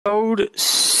episode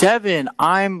 7.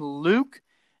 I'm Luke,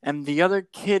 and the other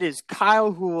kid is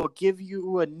Kyle, who will give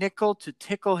you a nickel to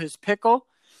tickle his pickle.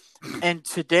 And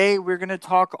today we're going to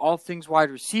talk all things wide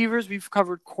receivers. We've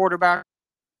covered quarterback,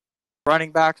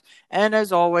 running backs, and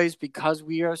as always, because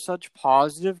we are such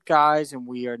positive guys and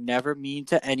we are never mean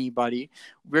to anybody,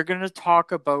 we're going to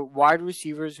talk about wide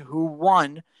receivers who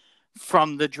won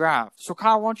from the draft. So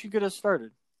Kyle, why don't you get us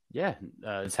started? Yeah,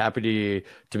 it's happy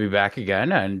to be back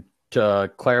again. And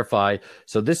to clarify,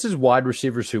 so this is wide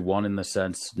receivers who won in the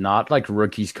sense, not like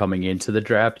rookies coming into the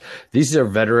draft. These are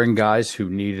veteran guys who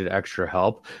needed extra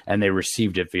help and they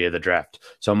received it via the draft.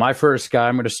 So my first guy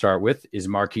I'm going to start with is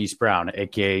Marquise Brown,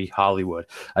 aka Hollywood.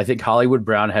 I think Hollywood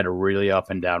Brown had a really up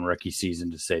and down rookie season,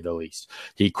 to say the least.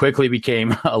 He quickly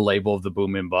became a label of the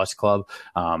boom and bust club.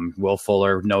 Will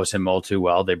Fuller knows him all too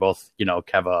well. They both,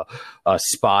 have a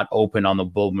spot open on the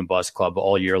boom and bust club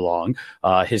all year long.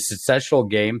 His successful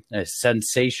game,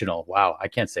 sensational. Wow, I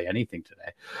can't say anything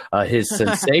today. His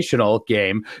sensational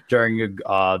game during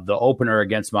the opener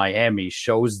against Miami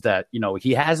shows that,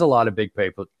 he has a lot of big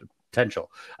play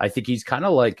potential. I think he's kind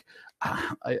of like,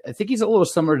 I think he's a little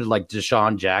similar to like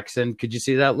Deshaun Jackson. Could you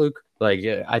see that, Luke? Like,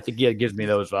 I think he gives me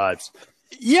those vibes.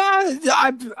 Yeah,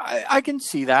 I can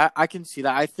see that. I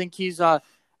think he's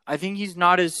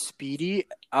not as speedy,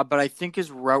 but I think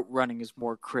his route running is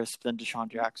more crisp than Deshaun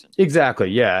Jackson. Exactly,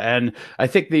 yeah. And I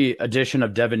think the addition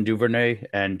of Devin Duvernay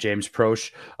and James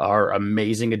Proche are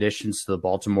amazing additions to the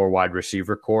Baltimore wide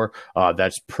receiver core.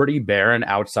 That's pretty barren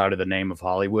outside of the name of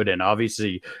Hollywood. And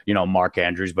obviously, Mark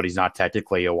Andrews, but he's not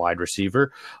technically a wide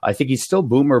receiver. I think he's still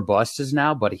boomer busts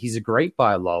now, but he's a great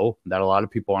buy low that a lot of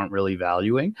people aren't really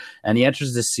valuing. And he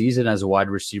enters this season as a wide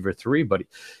receiver 3, but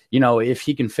if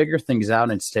he can figure things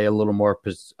out and stay a little more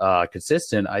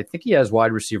consistent, I think he has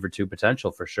wide receiver 2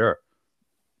 potential for sure.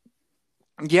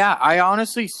 Yeah, I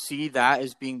honestly see that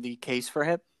as being the case for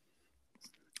him.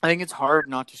 I think it's hard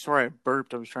not to. Sorry, I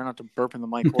burped. I was trying not to burp in the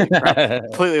mic. Holy crap.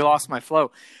 Completely lost my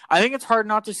flow. I think it's hard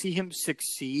not to see him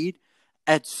succeed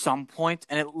at some point,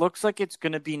 and it looks like it's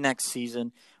going to be next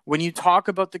season. When you talk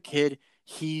about the kid,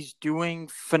 he's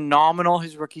doing phenomenal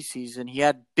his rookie season. He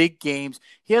had big games.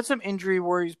 He had some injury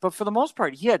worries, but for the most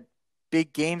part, he had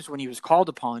big games when he was called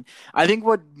upon. I think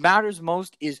what matters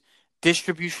most is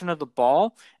distribution of the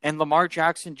ball, and Lamar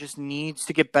Jackson just needs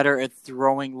to get better at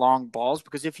throwing long balls,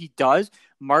 because if he does,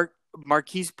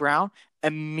 Marquise Brown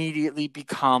immediately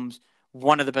becomes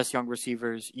one of the best young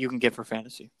receivers you can get for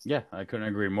fantasy. Yeah, I couldn't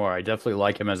agree more. I definitely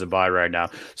like him as a buy right now,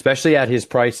 especially at his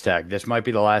price tag. This might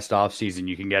be the last offseason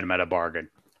you can get him at a bargain.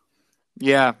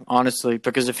 Yeah, honestly,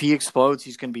 because if he explodes,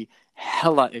 he's going to be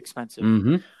hella expensive.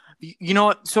 Mm-hmm. You know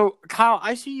what? So, Kyle,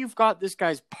 I see you've got this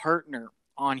guy's partner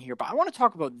on here, but I want to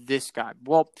talk about this guy.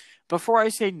 Well, before I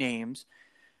say names,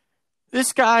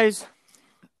 this guy's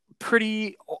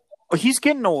he's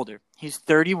getting older. He's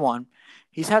 31.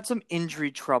 He's had some injury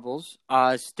troubles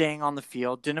staying on the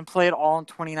field. Didn't play at all in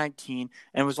 2019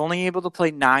 and was only able to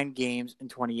play 9 games in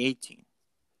 2018.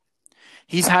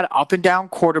 He's had up and down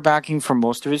quarterbacking for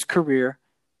most of his career,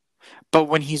 but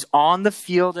when he's on the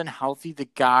field and healthy, the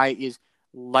guy is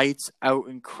lights out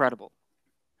incredible.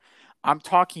 I'm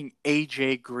talking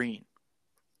AJ Green.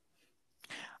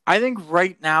 I think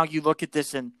right now you look at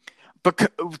this but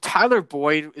Tyler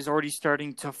Boyd is already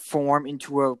starting to form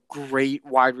into a great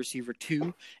wide receiver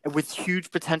 2 and with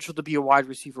huge potential to be a wide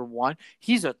receiver 1.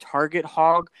 He's a target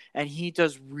hog and he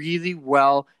does really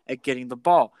well at getting the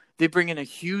ball. They bring in a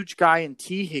huge guy in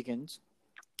T. Higgins,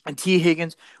 and T.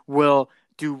 Higgins will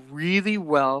do really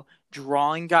well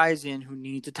drawing guys in who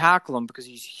need to tackle him because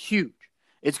he's huge.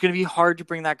 It's going to be hard to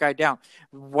bring that guy down.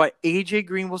 What AJ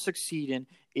Green will succeed in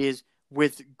is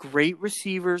with great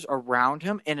receivers around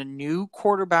him and a new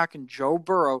quarterback in Joe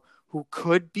Burrow who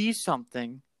could be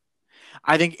something.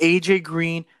 I think AJ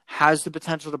Green has the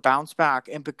potential to bounce back.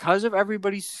 And because of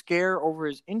everybody's scare over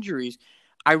his injuries,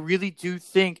 I really do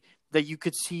think that you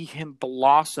could see him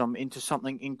blossom into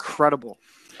something incredible.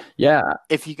 Yeah.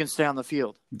 If he can stay on the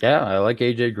field. Yeah, I like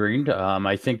AJ Green.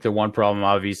 I think the one problem,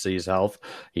 obviously, is health.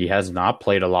 He has not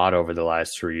played a lot over the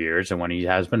last 3 years. And when he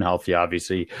has been healthy,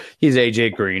 obviously, he's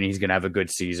AJ Green. He's going to have a good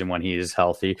season when he is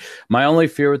healthy. My only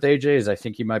fear with AJ is I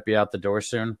think he might be out the door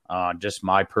soon. Just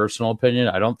my personal opinion.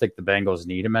 I don't think the Bengals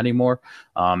need him anymore.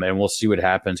 And we'll see what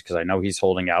happens because I know he's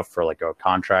holding out for like a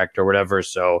contract or whatever.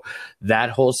 So that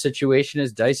whole situation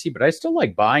is dicey. But I still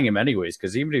like buying him anyways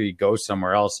because even if he goes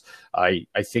somewhere else, I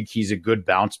think he's a good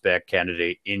bounce back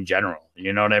candidate in general.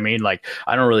 You know what I mean? Like,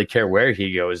 I don't really care where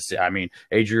he goes. I mean,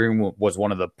 Adrian was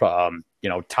one of the,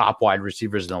 top wide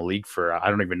receivers in the league for,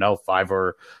 I don't even know, 5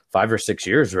 or 6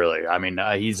 years, really. I mean,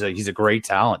 he's a great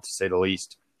talent, to say the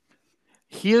least.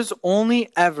 He has only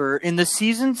ever, in the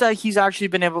seasons that he's actually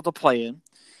been able to play in,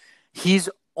 he's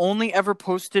only ever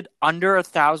posted under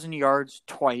 1,000 yards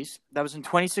twice. That was in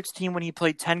 2016 when he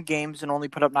played 10 games and only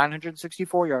put up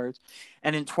 964 yards,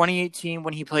 and in 2018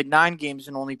 when he played 9 games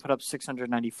and only put up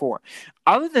 694.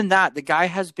 Other than that, the guy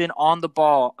has been on the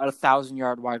ball at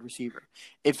 1,000-yard wide receiver.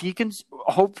 If he can,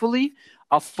 hopefully,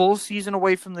 a full season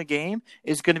away from the game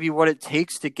is going to be what it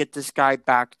takes to get this guy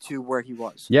back to where he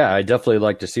was. Yeah, I definitely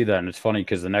like to see that. And it's funny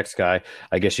because the next guy,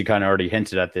 I guess you kind of already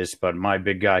hinted at this, but my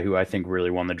big guy who I think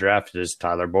really won the draft is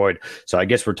Tyler Boyd. So I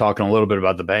guess we're talking a little bit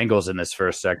about the Bengals in this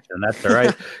first section. And that's all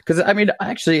right. Because, I mean,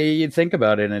 actually, you think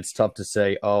about it, and it's tough to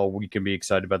say, oh, we can be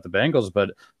excited about the Bengals,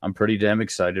 but I'm pretty damn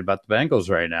excited about the Bengals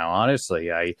right now,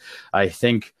 honestly. I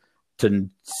think to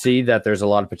see that there's a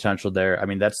lot of potential there. I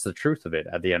mean, that's the truth of it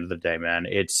at the end of the day, man.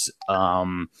 It's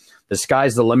the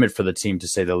sky's the limit for the team, to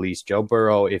say the least. Joe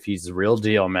Burrow, if he's the real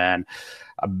deal, man,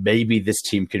 maybe this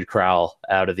team could crawl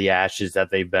out of the ashes that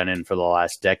they've been in for the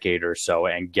last decade or so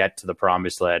and get to the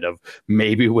promised land of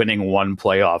maybe winning one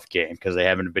playoff game, because they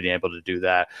haven't been able to do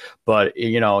that. But,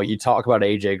 you know, you talk about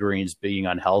AJ Green's being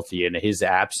unhealthy, and his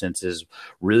absence has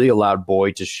really allowed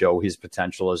Boyd to show his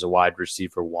potential as a wide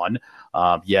receiver one.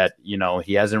 Yet, you know,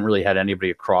 he hasn't really had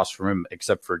anybody across from him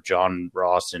except for John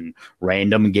Ross in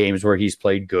random games where he's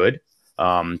played good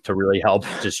to really help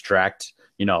distract,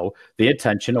 you know, the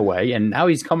attention away. And now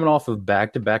he's coming off of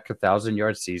back-to-back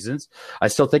 1,000-yard seasons. I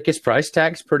still think his price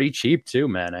tag's pretty cheap too,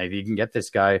 man. If you can get this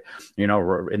guy, you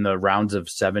know, in the rounds of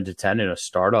 7 to 10 in a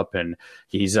startup, and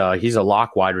he's a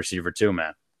lock wide receiver too,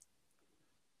 man.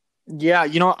 Yeah,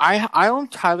 you know, I own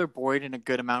Tyler Boyd in a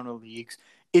good amount of leagues.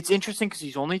 It's interesting because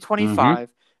he's only 25. Mm-hmm.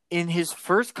 In his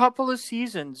first couple of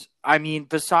seasons, I mean,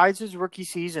 besides his rookie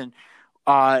season,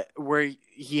 where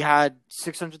he had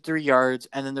 603 yards,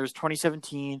 and then there was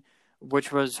 2017,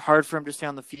 which was hard for him to stay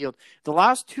on the field. The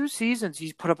last 2 seasons,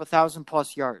 he's put up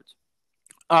 1,000+ yards.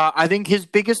 I think his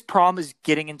biggest problem is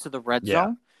getting into the red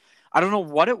zone. I don't know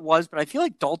what it was, but I feel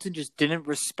like Dalton just didn't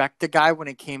respect the guy when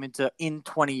it came into in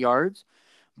 20 yards.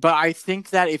 But I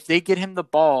think that if they get him the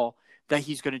ball, that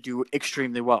he's going to do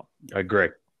extremely well. I agree.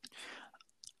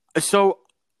 So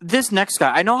this next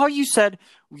guy, I know how you said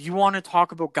you want to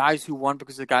talk about guys who won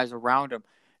because the guys around him.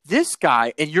 This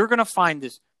guy, and you're going to find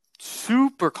this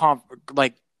super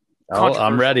Oh,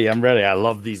 I'm ready. I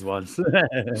love these ones.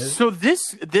 So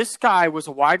this guy was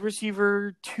a wide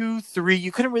receiver 2-3.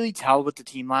 You couldn't really tell with the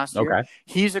team last year. Okay.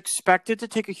 He's expected to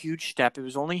take a huge step. It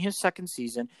was only his second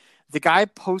season. The guy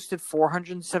posted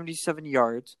 477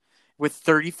 yards with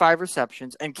 35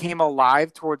 receptions and came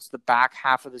alive towards the back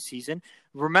half of the season.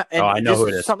 I know who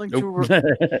it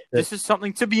is. This is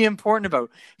something to be important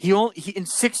about. He in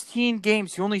 16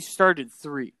 games he only started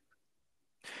 3.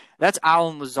 That's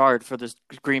Allen Lazard for the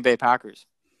Green Bay Packers.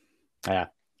 Yeah,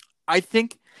 I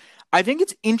think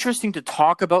it's interesting to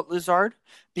talk about Lazard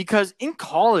because in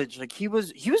college, like he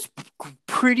was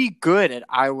pretty good at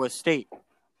Iowa State.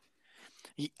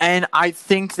 And I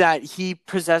think that he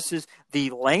possesses the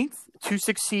length to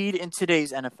succeed in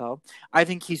today's NFL. I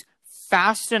think he's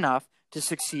fast enough to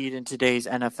succeed in today's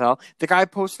NFL. The guy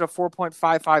posted a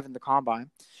 4.55 in the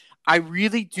combine. I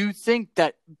really do think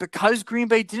that because Green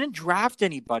Bay didn't draft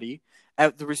anybody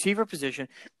at the receiver position,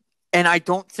 and I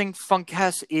don't think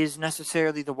Funkes is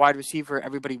necessarily the wide receiver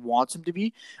everybody wants him to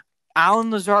be,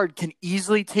 Allen Lazard can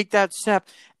easily take that step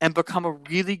and become a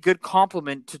really good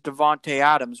complement to Davante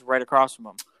Adams right across from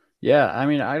him. Yeah, I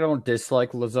mean, I don't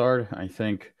dislike Lazard. I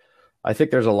think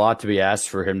there's a lot to be asked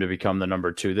for him to become the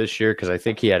number 2 this year, because I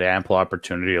think he had ample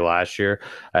opportunity last year.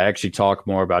 I actually talk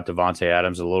more about Davante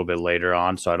Adams a little bit later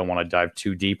on, so I don't want to dive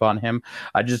too deep on him.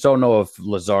 I just don't know if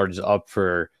Lazard's up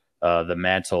for the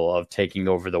mantle of taking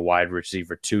over the wide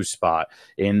receiver 2 spot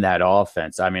in that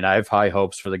offense. I mean, I have high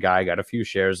hopes for the guy. I got a few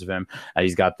shares of him.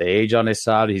 He's got the age on his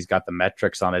side. He's got the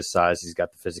metrics on his side. He's got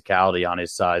the physicality on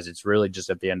his side. It's really just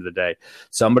at the end of the day,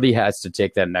 somebody has to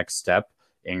take that next step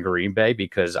in Green Bay,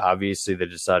 because obviously they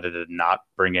decided to not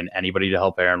bring in anybody to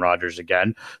help Aaron Rodgers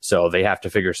again. So they have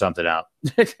to figure something out.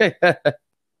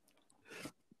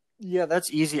 Yeah,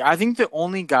 that's easy. I think the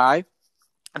only guy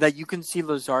that you can see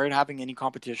Lazard having any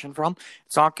competition from,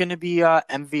 it's not going to be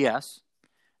MVS.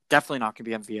 Definitely not going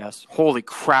to be MVS. Holy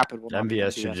crap! It will not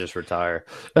MVS should just retire.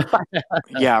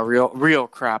 Yeah, real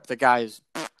crap. The guy is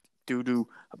doo-doo.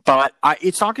 But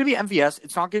it's not going to be MVS.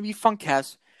 It's not going to be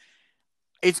Funkes.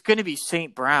 It's going to be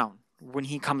St. Brown when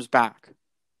he comes back.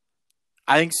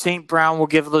 I think St. Brown will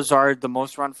give Lazard the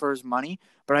most run for his money,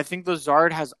 but I think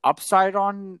Lazard has upside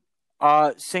on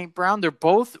St. Brown. They're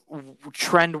both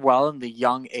trend well in the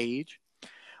young age,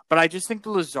 but I just think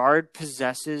Lazard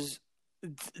possesses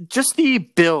just the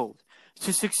build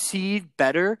to succeed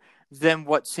better than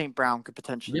what St. Brown could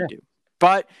potentially Yeah. do.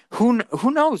 But who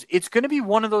knows? It's going to be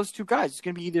one of those two guys. It's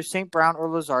going to be either St. Brown or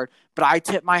Lazard. But I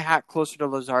tip my hat closer to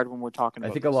Lazard when we're talking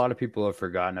about I think this. a lot of people have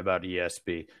forgotten about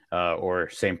ESB or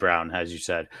St. Brown, as you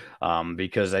said,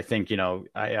 because I think, I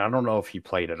don't know if he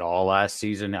played at all last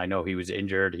season. I know he was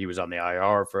injured. He was on the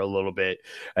IR for a little bit,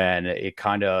 and it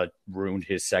kind of ruined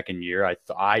his second year.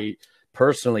 I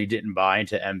personally didn't buy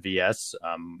into MVS,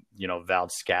 Val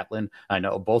Scatlin. I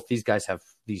know both these guys have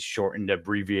these shortened,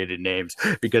 abbreviated names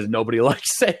because nobody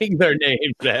likes saying their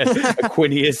names.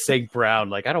 Quinius St. Brown.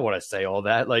 Like, I don't want to say all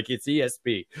that. Like, it's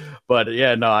ESP. But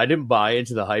yeah, no, I didn't buy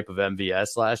into the hype of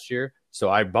MVS last year. So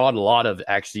I bought a lot of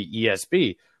actually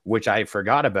ESP, which I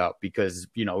forgot about because,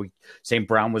 St.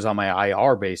 Brown was on my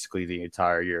IR basically the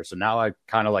entire year. So now I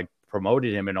kind of like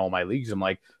promoted him in all my leagues. I'm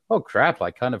like, oh crap,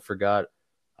 I kind of forgot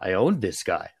I owned this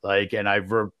guy. And I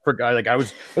forgot, I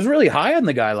was really high on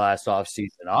the guy last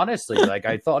offseason, honestly.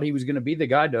 I thought he was going to be the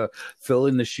guy to fill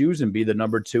in the shoes and be the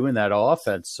number 2 in that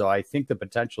offense. So I think the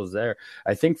potential is there.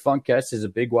 I think Funkes is a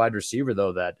big wide receiver,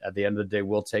 though, that at the end of the day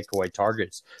will take away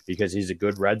targets because he's a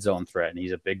good red zone threat and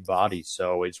he's a big body.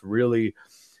 So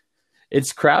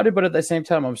it's crowded, but at the same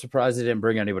time, I'm surprised they didn't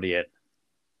bring anybody in.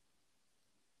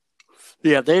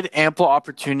 Yeah, they had ample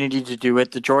opportunity to do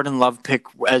it. The Jordan Love pick,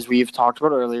 as we've talked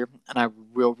about earlier, and I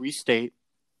will restate,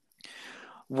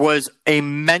 was a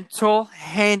mental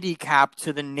handicap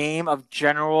to the name of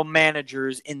general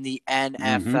managers in the NFL.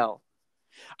 Mm-hmm.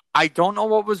 I don't know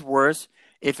what was worse,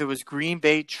 if it was Green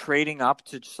Bay trading up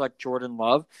to select Jordan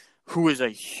Love, who is a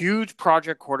huge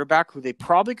project quarterback who they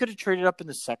probably could have traded up in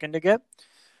the second to get,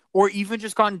 or even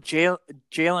just gotten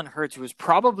Jalen Hurts, who was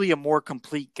probably a more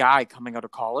complete guy coming out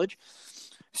of college.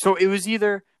 So it was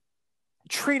either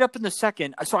trade up in the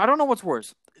second. So I don't know what's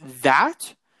worse,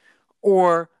 that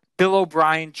or Bill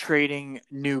O'Brien trading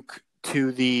Nuke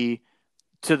to the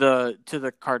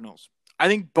Cardinals. I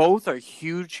think both are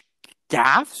huge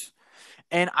gaffes,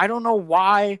 and I don't know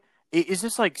why. Is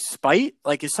this like spite?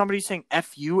 Like, is somebody saying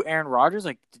F you, Aaron Rodgers?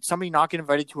 Like, did somebody not get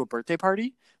invited to a birthday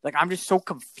party? Like, I'm just so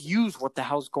confused what the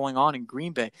hell's going on in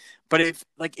Green Bay. But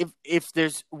if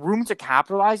there's room to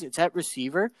capitalize, it's at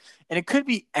receiver. And it could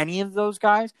be any of those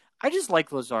guys. I just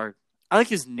like Lazard. I like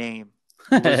his name.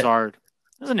 Lazard.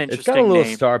 That's an interesting name. It's got a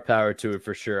little star power to it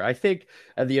for sure. I think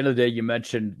at the end of the day, you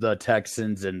mentioned the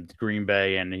Texans and Green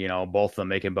Bay and, both of them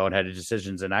making boneheaded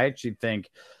decisions. And I actually think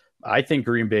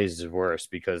Green Bay's is worse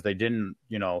because they didn't,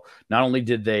 not only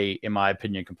did they, in my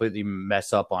opinion, completely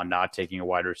mess up on not taking a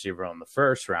wide receiver in the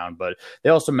first round, but they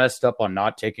also messed up on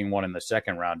not taking one in the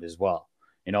second round as well.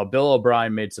 Bill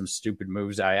O'Brien made some stupid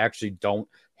moves. I actually don't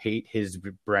hate his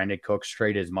Brandon Cooks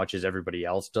trade as much as everybody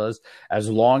else does, as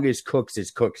long as Cooks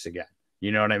is Cooks again.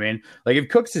 You know what I mean? Like, if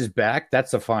Cooks is back,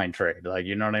 that's a fine trade. Like,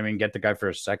 you know what I mean? Get the guy for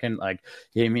a second. Like,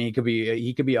 I mean,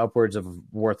 he could be upwards of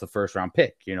worth a first round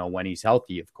pick, when he's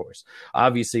healthy, of course.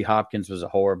 Obviously, Hopkins was a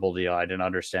horrible deal. I didn't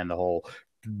understand the whole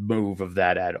move of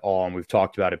that at all. And we've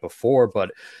talked about it before, but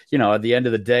at the end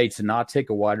of the day, to not take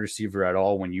a wide receiver at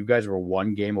all when you guys were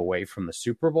one game away from the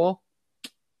Super Bowl,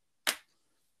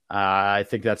 I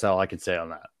think that's all I can say on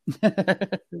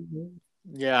that.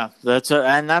 Yeah, that's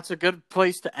a good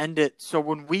place to end it. So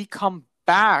when we come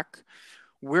back,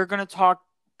 we're going to talk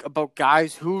about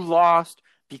guys who lost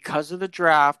because of the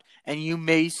draft, and you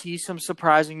may see some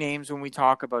surprising names when we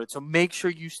talk about it. So make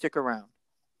sure you stick around.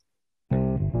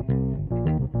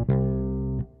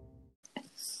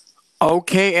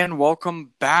 Okay, and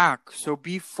welcome back. So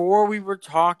before we were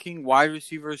talking wide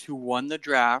receivers who won the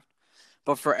draft,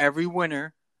 but for every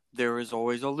winner, there is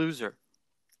always a loser.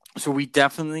 So we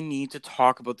definitely need to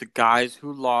talk about the guys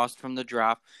who lost from the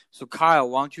draft. So Kyle,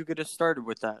 why don't you get us started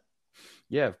with that?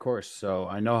 Yeah, of course. So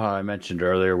I know how I mentioned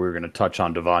earlier we were going to touch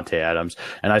on Davante Adams,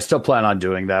 and I still plan on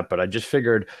doing that, but I just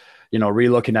figured,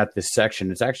 re-looking at this section,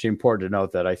 it's actually important to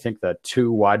note that I think that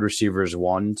 2 wide receiver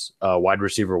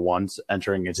ones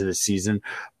entering into the season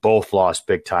both lost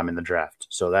big time in the draft.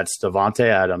 So that's Davante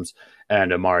Adams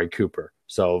and Amari Cooper.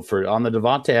 So on the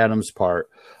Davante Adams part,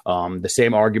 the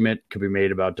same argument could be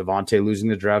made about Davante losing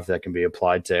the draft that can be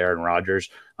applied to Aaron Rodgers.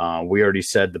 We already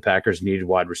said the Packers needed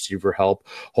wide receiver help.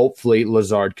 Hopefully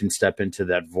Lazard can step into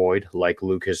that void like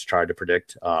Luke has tried to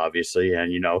predict, obviously.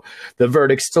 And, the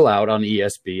verdict's still out on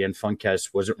ESB, and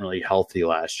Funkes wasn't really healthy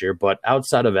last year. But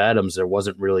outside of Adams, there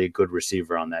wasn't really a good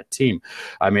receiver on that team.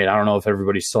 I mean, I don't know if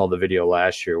everybody saw the video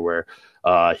last year where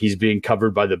he's being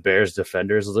covered by the Bears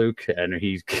defenders, Luke, and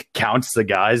he counts the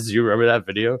guys. Do you remember that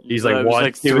video? He's like, 1,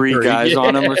 like 2, 3 guys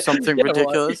on him or something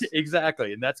ridiculous.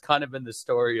 Exactly. And that's kind of been the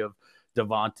story of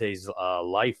Devontae's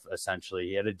life, essentially.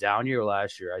 He had a down year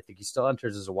last year. I think he still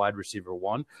enters as a wide receiver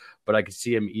 1, but I could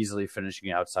see him easily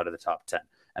finishing outside of the top 10.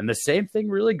 And the same thing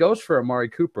really goes for Amari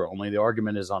Cooper, only the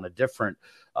argument is on a different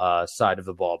side of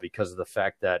the ball because of the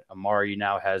fact that Amari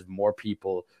now has more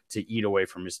people to eat away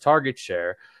from his target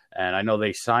share. And I know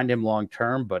they signed him long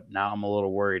term, but now I'm a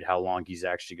little worried how long he's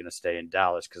actually going to stay in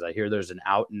Dallas because I hear there's an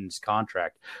out in his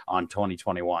contract on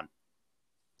 2021.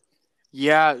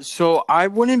 Yeah, so I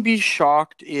wouldn't be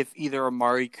shocked if either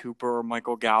Amari Cooper or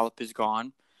Michael Gallup is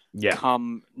gone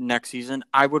come next season.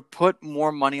 I would put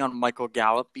more money on Michael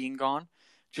Gallup being gone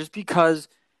just because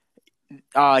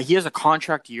he has a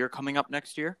contract year coming up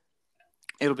next year.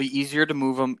 It'll be easier to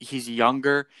move him. He's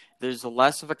younger. There's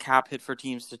less of a cap hit for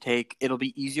teams to take. It'll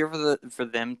be easier for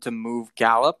them to move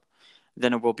Gallup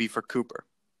than it will be for Cooper.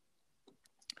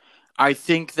 I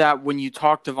think that when you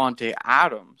talk Davante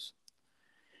Adams,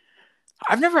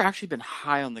 I've never actually been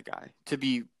high on the guy, to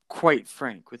be quite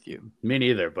frank with you. Me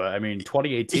neither, but I mean,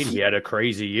 2018, he had a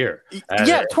crazy year.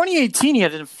 2018, he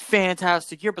had a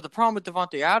fantastic year, but the problem with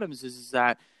Davante Adams is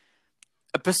that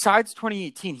besides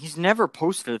 2018, he's never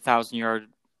posted a 1,000-yard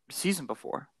season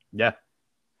before. Yeah.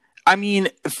 I mean,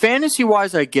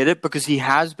 fantasy-wise, I get it because he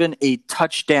has been a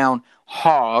touchdown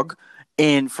hog.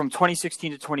 And from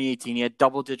 2016 to 2018, he had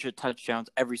double-digit touchdowns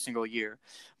every single year.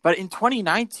 But in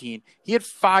 2019, he had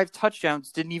 5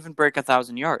 touchdowns, didn't even break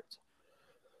 1,000 yards.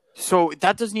 So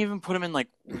that doesn't even put him in like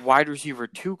wide receiver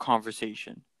 2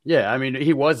 conversation. Yeah, I mean,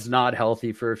 he was not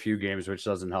healthy for a few games, which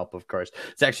doesn't help, of course.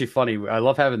 It's actually funny. I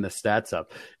love having the stats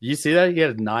up. You see that? He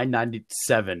had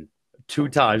 997 2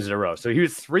 times in a row. So he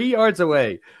was 3 yards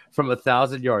away from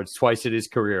 1,000 yards twice in his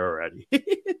career already.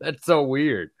 That's so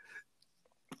weird.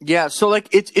 Yeah, so like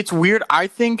it's weird. I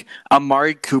think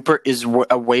Amari Cooper is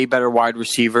a way better wide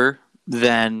receiver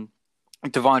than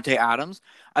Davante Adams.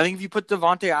 I think if you put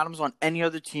Davante Adams on any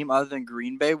other team other than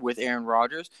Green Bay with Aaron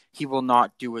Rodgers, he will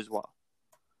not do as well.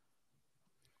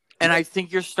 And I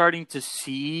think you're starting to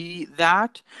see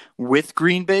that with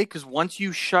Green Bay because once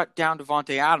you shut down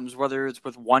Davante Adams, whether it's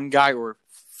with one guy or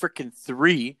freaking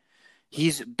 3,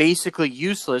 he's basically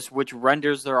useless, which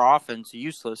renders their offense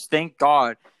useless. Thank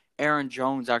God Aaron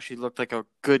Jones actually looked like a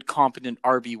good, competent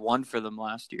RB1 for them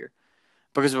last year.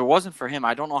 Because if it wasn't for him,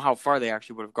 I don't know how far they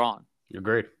actually would have gone.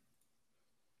 Agreed.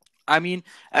 I mean,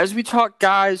 as we talk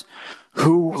guys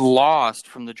who lost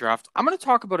from the draft, I'm going to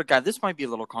talk about a guy. This might be a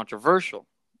little controversial.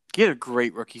 He had a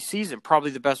great rookie season,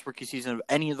 probably the best rookie season of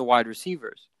any of the wide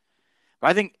receivers. But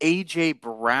I think A.J.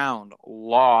 Brown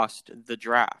lost the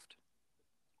draft.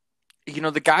 You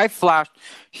know, the guy flashed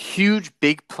huge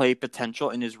big play potential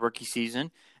in his rookie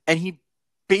season, and he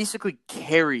basically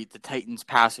carried the Titans'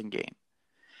 passing game.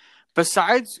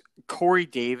 Besides Corey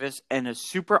Davis and a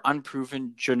super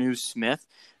unproven Jonnu Smith,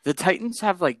 the Titans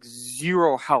have like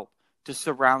zero help to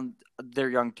surround their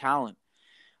young talent.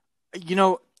 You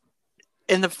know,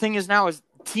 and the thing is now is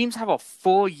teams have a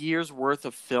full year's worth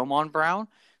of film on Brown,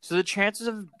 so the chances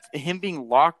of him being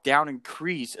locked down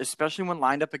increase, especially when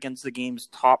lined up against the game's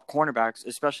top cornerbacks,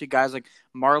 especially guys like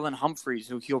Marlon Humphreys,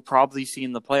 who he'll probably see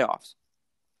in the playoffs.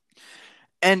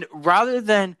 And rather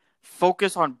than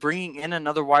focus on bringing in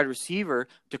another wide receiver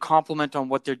to complement on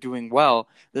what they're doing well,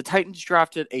 the Titans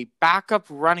drafted a backup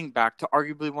running back to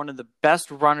arguably one of the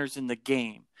best runners in the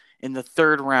game in the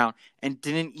 3rd round and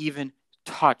didn't even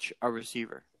touch a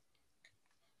receiver.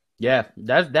 Yeah,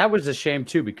 that was a shame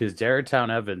too because Darritown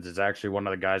Evans is actually one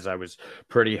of the guys I was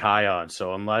pretty high on.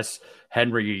 So unless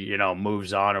Henry,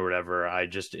 moves on or whatever,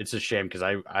 it's a shame because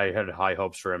I had high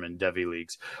hopes for him in Devy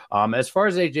leagues. As far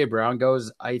as AJ Brown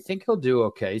goes, I think he'll do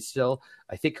okay still.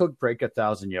 I think he'll break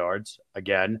 1,000 yards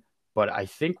again. But I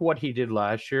think what he did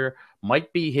last year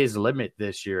might be his limit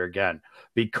this year again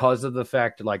because of the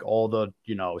fact, like all the,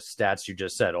 stats you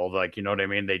just said, all the, you know what I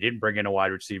mean? They didn't bring in a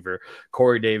wide receiver.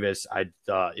 Corey Davis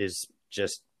is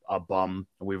just a bum.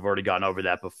 We've already gone over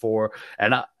that before.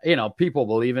 And, people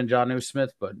believe in Jonnu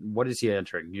Smith, but what is he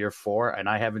entering? Year 4? And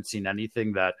I haven't seen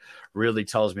anything that really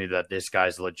tells me that this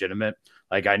guy's legitimate.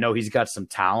 Like, I know he's got some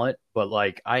talent, but,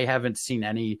 like, I haven't seen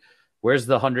any – where's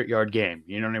the 100-yard game?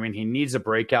 You know what I mean? He needs a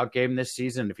breakout game this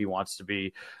season if he wants to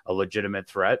be a legitimate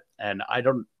threat. And I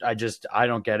don't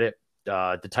get it.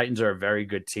 The Titans are a very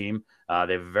good team. They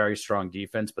have a very strong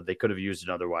defense, but they could have used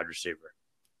another wide receiver.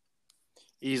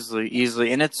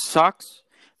 Easily. And it sucks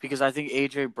because I think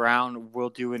A.J. Brown will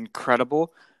do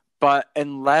incredible. But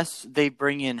unless they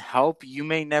bring in help, you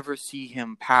may never see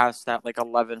him pass that like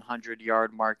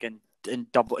 1,100-yard mark and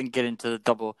get into the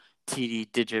double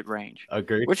TD digit range.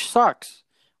 Agreed. Which sucks.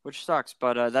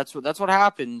 But that's what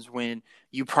happens when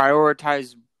you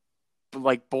prioritize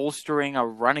like bolstering a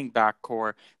running back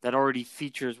core that already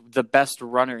features the best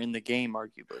runner in the game,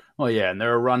 arguably. Well, yeah, and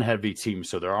they're a run-heavy team,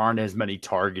 so there aren't as many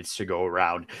targets to go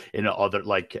around in other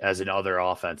as in other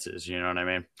offenses. You know what I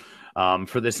mean?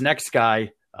 For this next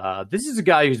guy, this is a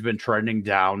guy who's been trending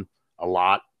down a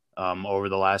lot over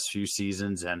the last few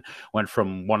seasons and went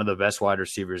from one of the best wide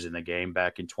receivers in the game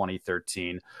back in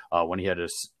 2013 when he had a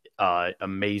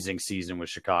amazing season with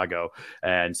Chicago.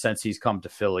 And since he's come to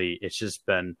Philly,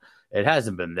 it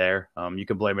hasn't been there. You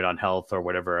can blame it on health or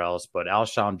whatever else, but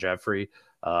Alshon Jeffrey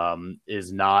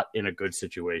is not in a good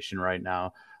situation right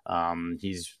now.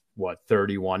 He's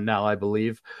 31 now, I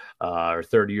believe, or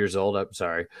 30 years old. I'm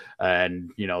sorry.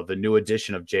 And, the new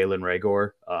addition of Jalen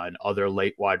Reagor and other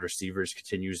late wide receivers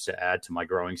continues to add to my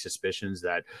growing suspicions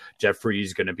that Jeffrey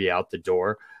is going to be out the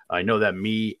door. I know that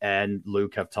me and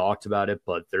Luke have talked about it,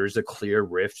 but there's a clear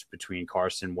rift between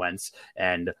Carson Wentz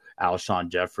and Alshon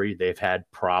Jeffrey. They've had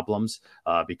problems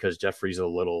because Jeffrey's a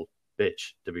little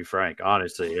bitch, to be frank,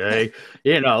 honestly.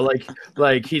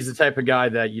 Like he's the type of guy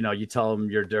that, you tell him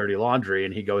your dirty laundry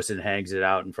and he goes and hangs it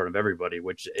out in front of everybody,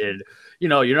 which,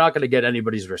 you're not going to get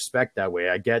anybody's respect that way.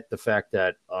 I get the fact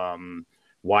that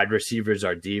wide receivers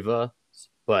are diva,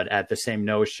 but at the same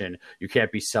notion, you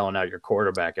can't be selling out your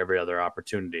quarterback every other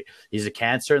opportunity. He's a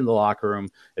cancer in the locker room.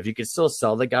 If you can still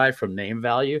sell the guy from name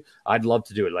value, I'd love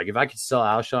to do it. Like if I could sell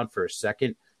Alshon for a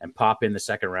second and pop in the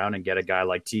second round and get a guy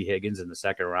like T. Higgins in the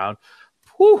second round,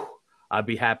 I'd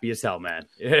be happy as hell, man.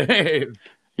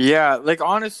 Yeah, like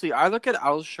honestly, I look at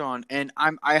Alshon and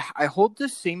I hold the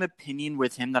same opinion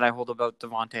with him that I hold about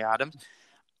Davante Adams.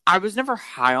 I was never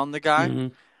high on the guy. Mm-hmm.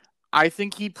 I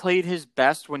think he played his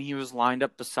best when he was lined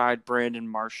up beside Brandon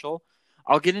Marshall.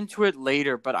 I'll get into it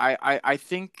later, but I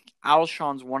think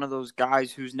Alshon's one of those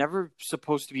guys who's never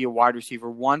supposed to be a wide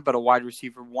receiver 1, but a wide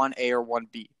receiver 1A or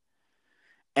 1B.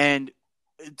 And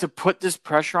to put this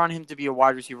pressure on him to be a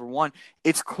wide receiver 1,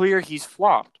 it's clear he's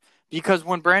flopped. Because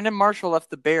when Brandon Marshall left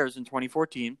the Bears in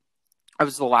 2014, it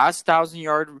was the last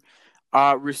 1,000-yard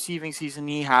receiving season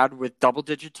he had with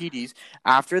double-digit TDs.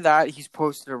 After that, he's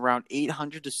posted around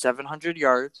 800 to 700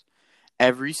 yards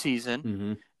every season.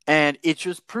 Mm-hmm. And it's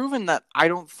just proven that I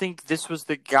don't think this was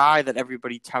the guy that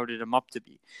everybody touted him up to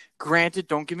be. Granted,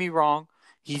 don't get me wrong,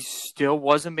 he still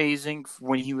was amazing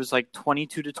when he was like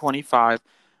 22 to 25,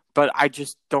 but I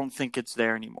just don't think it's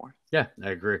there anymore. Yeah, I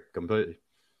agree completely.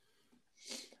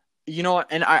 You know what?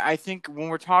 And I think when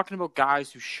we're talking about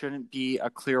guys who shouldn't be a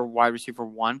clear wide receiver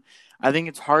 1, I think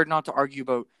it's hard not to argue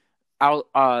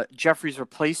about Jeffrey's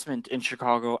replacement in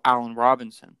Chicago, Allen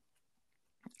Robinson.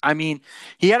 I mean,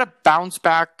 he had a bounce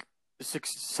back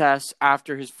success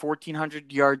after his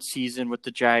 1,400-yard season with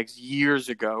the Jags years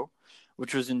ago,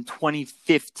 which was in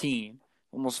 2015,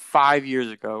 almost 5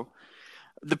 years ago.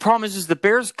 The problem is the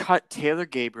Bears cut Taylor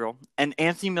Gabriel, and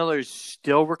Anthony Miller is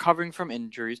still recovering from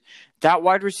injuries. That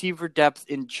wide receiver depth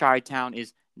in Chi-Town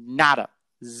is nada,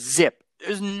 zip.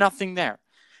 There's nothing there.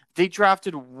 They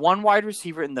drafted one wide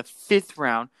receiver in the 5th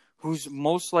round who's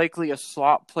most likely a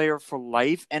slot player for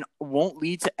life and won't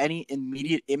lead to any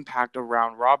immediate impact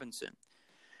around Robinson.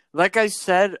 Like I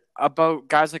said about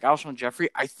guys like Alshon Jeffrey,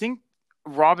 I think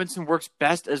Robinson works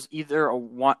best as either a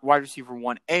wide receiver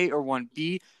 1A or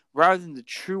 1B, rather than the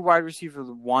true wide receiver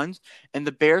ones. And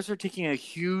the Bears are taking a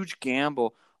huge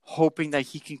gamble, hoping that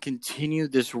he can continue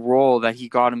this role that he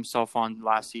got himself on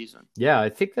last season. Yeah, I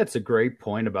think that's a great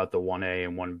point about the 1A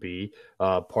and 1B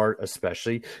part,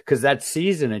 especially because that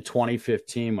season in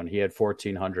 2015 when he had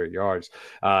 1,400 yards,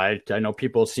 I know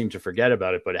people seem to forget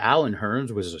about it, but Allen Hurns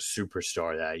was a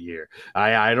superstar that year.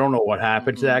 I don't know what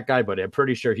happened to that guy, but I'm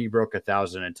pretty sure he broke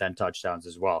 1,010 touchdowns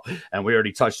as well. And we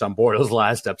already touched on Bortles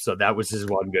last episode. That was his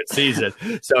one good season.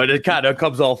 So it kind of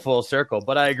comes all full circle.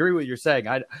 But I agree with what you're saying.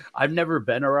 I've never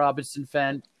been a Robinson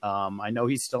fan. I know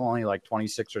he's still only like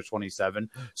 26 or 27,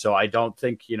 so I don't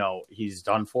think he's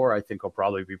done for. I think he'll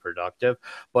probably be productive.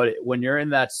 But when you're in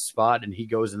that spot and he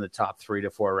goes in the top 3 to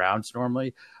 4 rounds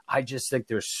normally, I just think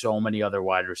there's so many other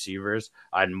wide receivers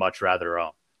I'd much rather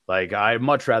own. Like I'd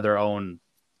much rather own,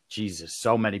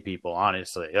 so many people,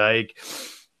 honestly.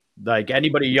 Like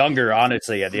anybody younger,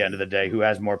 honestly, at the end of the day, who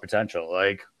has more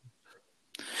potential.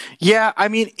 Yeah, I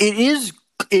mean, it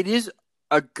is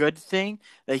a good thing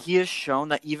that he has shown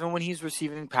that even when he's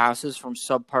receiving passes from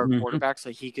subpar quarterbacks,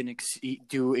 that he can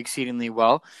do exceedingly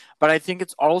well. But I think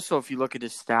it's also, if you look at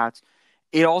his stats,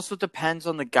 it also depends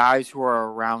on the guys who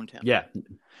are around him. Yeah.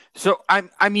 So,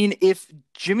 I mean, if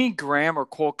Jimmy Graham or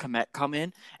Cole Kmet come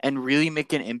in and really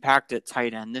make an impact at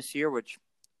tight end this year, which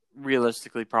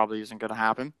realistically probably isn't going to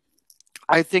happen,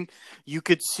 I think you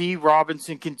could see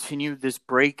Robinson continue this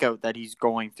breakout that he's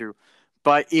going through.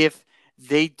 But if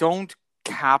they don't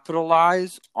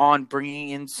capitalize on bringing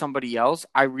in somebody else,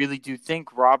 I really do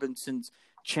think Robinson's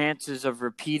chances of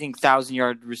repeating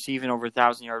 1,000-yard receiving over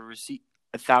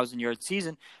 1,000-yard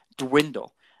season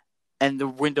dwindle, and the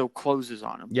window closes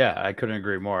on him. Yeah, I couldn't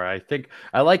agree more. I think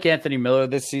I like Anthony Miller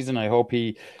this season. I hope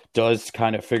he does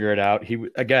kind of figure it out. He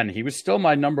was still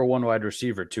my number one wide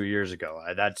receiver 2 years ago.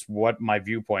 That's what my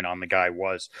viewpoint on the guy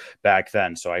was back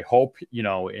then. So I hope,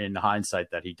 in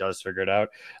hindsight that he does figure it out.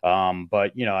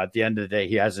 But, at the end of the day,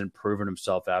 he hasn't proven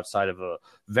himself outside of a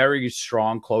very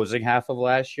strong closing half of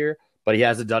last year. But he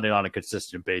hasn't done it on a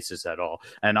consistent basis at all.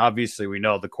 And obviously we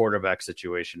know the quarterback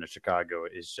situation in Chicago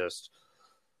is just –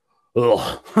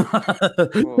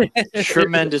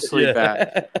 tremendously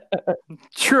bad.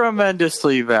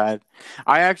 Tremendously bad.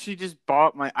 I actually just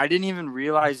bought I didn't even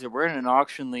realize that we're in an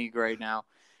auction league right now,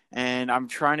 and I'm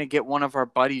trying to get one of our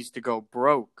buddies to go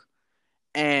broke.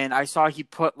 And I saw he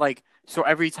put so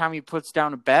every time he puts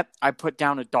down a bet, I put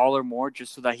down $1 more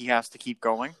just so that he has to keep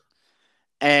going.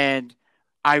 And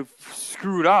I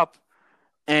screwed up,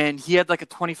 and he had a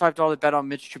 $25 bet on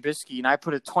Mitch Trubisky, and I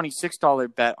put a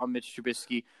 $26 bet on Mitch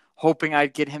Trubisky, hoping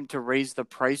I'd get him to raise the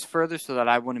price further so that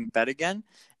I wouldn't bet again.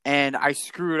 And I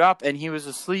screwed up, and he was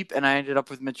asleep, and I ended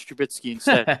up with Mitch Trubisky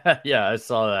instead. Yeah, I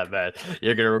saw that, man.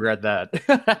 You're going to regret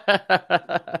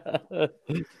that.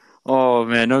 Oh,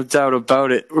 man, no doubt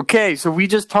about it. Okay, so we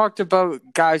just talked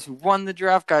about guys who won the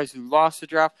draft, guys who lost the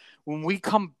draft. When we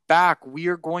come back, we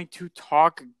are going to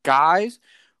talk guys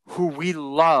who we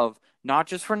love, not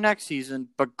just for next season,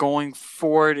 but going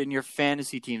forward in your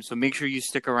fantasy team. So make sure you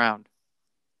stick around.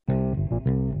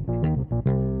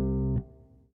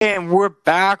 And we're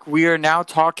back. We are now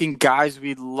talking guys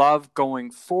we love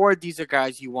going forward. These are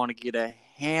guys you want to get a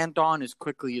hand on as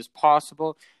quickly as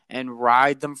possible and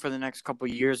ride them for the next couple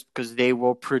of years because they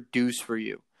will produce for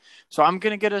you. So I'm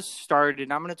going to get us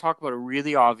started. I'm going to talk about a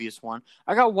really obvious one.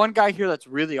 I got one guy here that's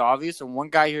really obvious, and one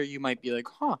guy here you might be like,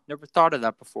 never thought of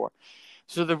that before.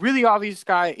 So the really obvious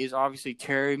guy is obviously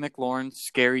Terry McLaurin,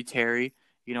 Scary Terry,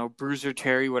 Bruiser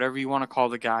Terry, whatever you want to call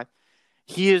the guy.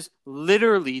 He is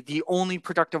literally the only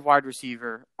productive wide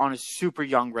receiver on a super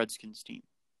young Redskins team.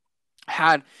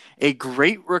 Had a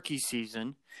great rookie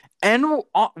season and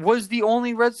was the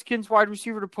only Redskins wide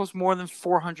receiver to post more than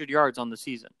 400 yards on the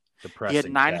season. Depressing. He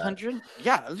had 900.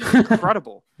 Yeah, it was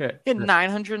incredible. He had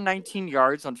 919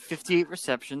 yards on 58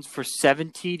 receptions for 7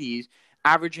 TDs,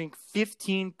 averaging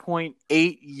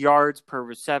 15.8 yards per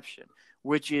reception,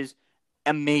 which is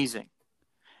amazing.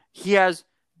 He has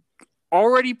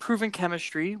already proven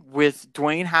chemistry with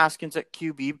Dwayne Haskins at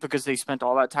QB because they spent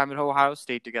all that time at Ohio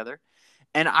State together.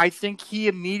 And I think he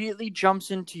immediately jumps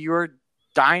into your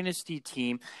dynasty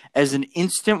team as an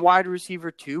instant wide receiver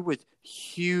 2 with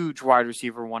huge wide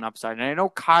receiver 1 upside. And I know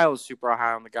Kyle's super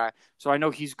high on the guy, so I know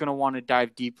he's going to want to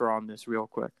dive deeper on this real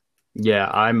quick. Yeah,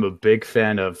 I'm a big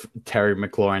fan of Terry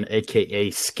McLaurin,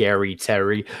 a.k.a. Scary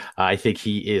Terry. I think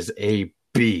he is a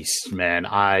beast, man.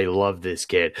 I love this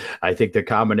kid. I think the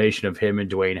combination of him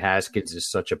and Dwayne Haskins is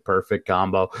such a perfect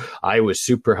combo. I was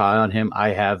super high on him. I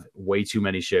have way too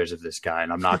many shares of this guy,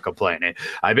 and I'm not complaining.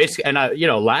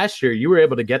 Last year you were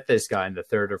able to get this guy in the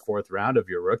 3rd or 4th round of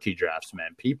your rookie drafts,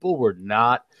 man. People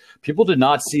did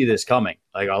not see this coming.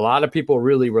 A lot of people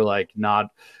really were not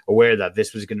aware that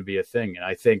this was going to be a thing. And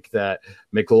I think that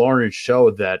McLaurin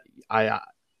showed that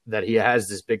that he has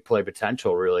this big play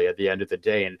potential really at the end of the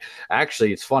day. And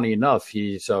actually it's funny enough,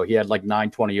 he had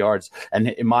 920 yards. And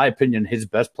in my opinion, his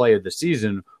best play of the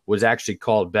season was actually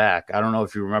called back. I don't know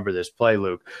if you remember this play,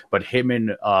 Luke, but him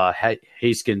and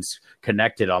Haskins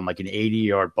connected on an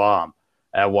 80-yard bomb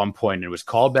at one point, and it was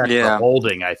called back for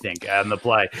holding, I think, on the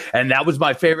play. And that was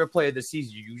my favorite play of the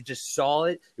season. You just saw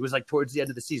it. It was towards the end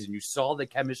of the season. You saw the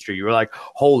chemistry. You were like,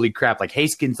 holy crap.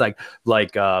 Haskins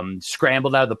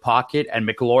scrambled out of the pocket, and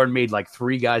McLaurin made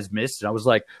 3 guys miss. And I was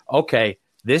like, okay,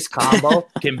 this combo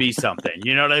can be something.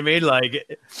 You know what I mean?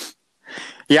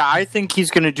 Yeah, I think he's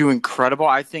going to do incredible.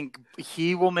 I think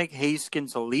he will make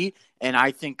Haskins elite, and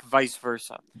I think vice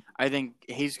versa. I think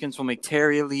Haskins will make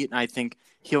Terry elite, and I think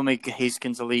he'll make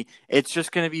Haskins elite. It's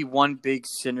just going to be one big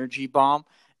synergy bomb,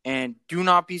 and do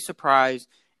not be surprised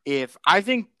if – I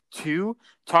think, too,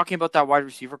 talking about that wide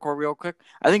receiver core real quick,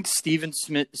 I think Steven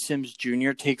Sims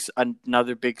Jr. takes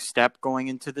another big step going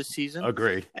into this season.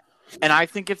 Agreed. And I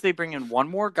think if they bring in one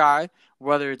more guy,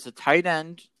 whether it's a tight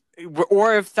end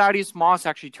or if Thaddeus Moss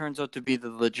actually turns out to be the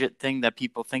legit thing that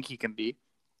people think he can be,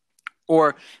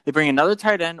 or they bring another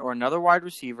tight end or another wide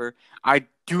receiver, I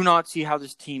do not see how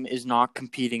this team is not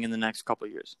competing in the next couple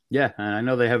of years. Yeah, and I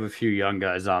know they have a few young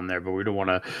guys on there, but we don't want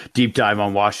to deep dive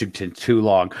on Washington too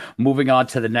long. Moving on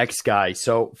to the next guy.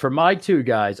 So for my two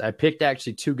guys, I picked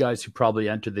actually two guys who probably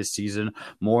enter this season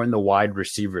more in the wide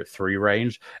receiver 3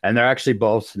 range, and they're actually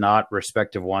both not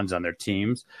respective ones on their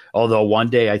teams. Although one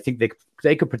day I think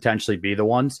they could potentially be the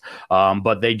ones,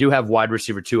 but they do have wide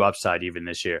receiver 2 upside even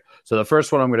this year. So the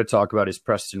first one I'm going to talk about is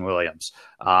Preston Williams.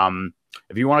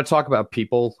 If you want to talk about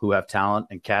people who have talent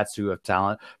and cats who have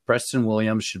talent, Preston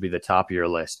Williams should be the top of your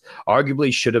list.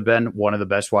 Arguably should have been one of the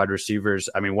best wide receivers.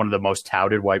 I mean, one of the most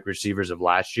touted wide receivers of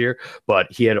last year,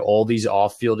 but he had all these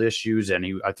off-field issues, and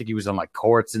I think he was on like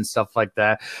courts and stuff like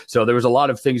that. So there was a lot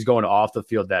of things going off the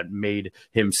field that made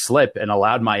him slip and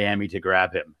allowed Miami to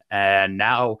grab him. And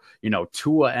now,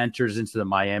 Tua enters into the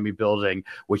Miami building,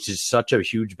 which is such a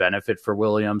huge benefit for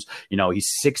Williams. He's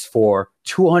 6'4",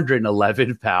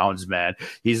 211 pounds, man.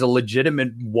 He's a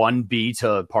legitimate 1B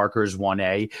to Parker's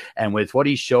 1A. And with what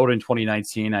he showed in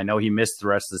 2019, I know he missed the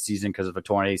rest of the season because of a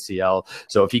torn ACL.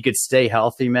 So if he could stay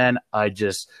healthy, man, I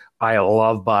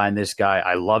love buying this guy.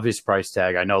 I love his price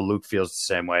tag. I know Luke feels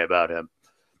the same way about him.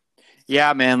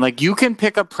 Yeah, man. Like, you can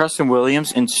pick up Preston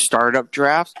Williams in startup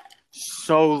drafts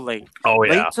so late. Oh,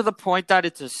 yeah. Late to the point that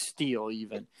it's a steal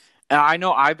even. And I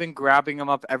know I've been grabbing him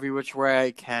up every which way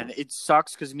I can. It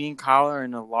sucks because me and Kyle are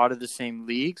in a lot of the same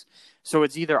leagues. So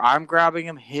it's either I'm grabbing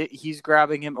him, he's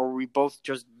grabbing him, or we both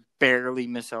just barely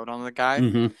miss out on the guy.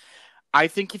 Mm-hmm. I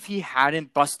think if he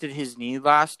hadn't busted his knee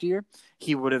last year,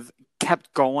 he would have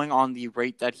kept going on the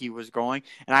rate that he was going.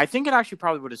 And I think it actually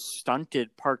probably would have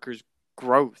stunted Parker's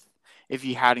growth if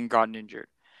he hadn't gotten injured.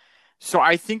 So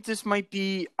I think this might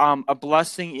be a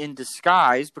blessing in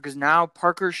disguise because now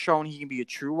Parker's shown he can be a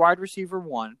true wide receiver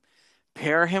 1.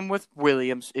 Pair him with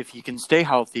Williams if he can stay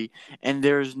healthy, and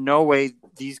there's no way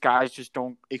these guys just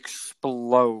don't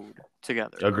explode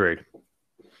together. Agreed.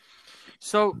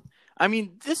 So, I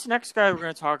mean, this next guy we're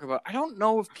going to talk about, I don't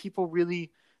know if people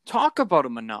really talk about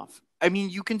him enough. I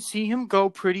mean, you can see him go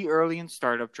pretty early in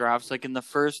startup drafts, like in the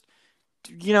first,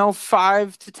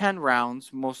 5 to 10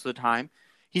 rounds most of the time.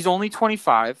 He's only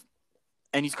 25,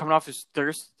 and he's coming off his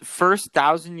first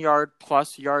 1,000-yard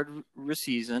plus yard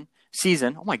season.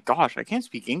 Oh my gosh, I can't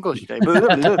speak English today.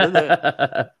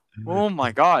 Oh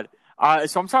my god.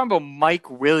 So I'm talking about Mike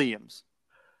Williams.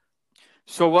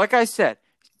 So like I said,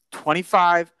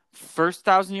 25, first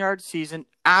 1,000-yard season,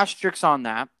 asterisks on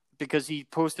that because he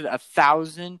posted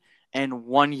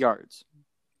 1,001 yards.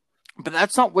 But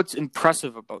that's not what's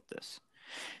impressive about this.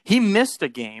 He missed a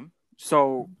game,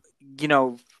 so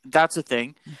that's a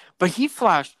thing. But he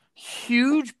flashed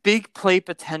huge big play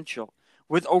potential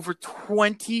with over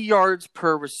 20 yards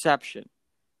per reception,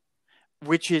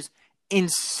 which is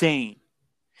insane.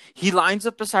 He lines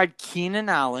up beside Keenan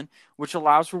Allen, which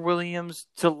allows for Williams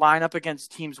to line up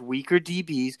against teams' weaker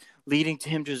DBs, leading to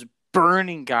him just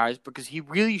burning guys because he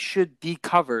really should be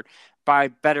covered by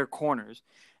better corners.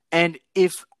 And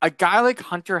if a guy like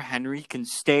Hunter Henry can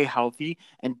stay healthy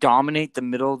and dominate the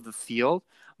middle of the field,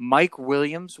 Mike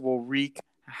Williams will wreak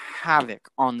havoc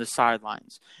on the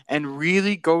sidelines and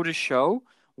really go to show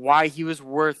why he was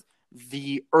worth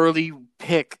the early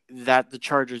pick that the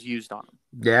Chargers used on him.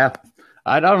 Yeah.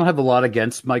 I don't have a lot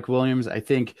against Mike Williams. I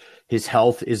think his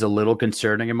health is a little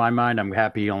concerning in my mind. I'm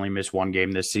happy he only missed one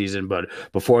game this season, but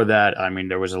before that, I mean,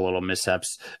 there was a little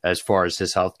mishaps as far as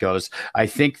his health goes. I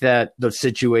think that the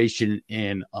situation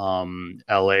in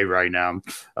LA right now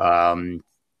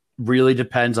really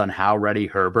depends on how ready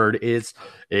Herbert is.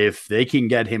 If they can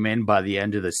get him in by the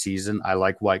end of the season, I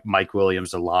like Mike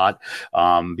Williams a lot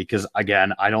because,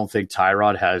 again, I don't think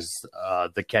Tyrod has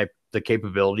the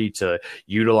capability to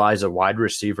utilize a wide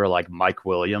receiver like Mike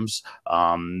Williams.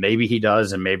 Maybe he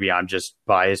does, and maybe I'm just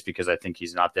biased because I think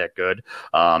he's not that good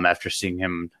after seeing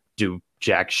him do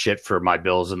jack shit for my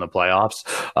Bills in the playoffs.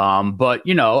 But,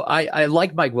 I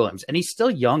like Mike Williams, and he's still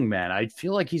young, man. I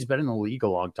feel like he's been in the league a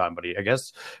long time, but I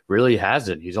guess really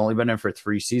hasn't. He's only been in for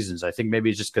 3 seasons. I think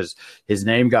maybe it's just because his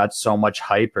name got so much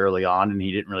hype early on, and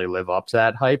he didn't really live up to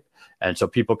that hype. And so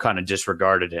people kind of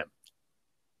disregarded him.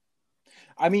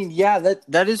 I mean, yeah,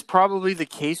 that is probably the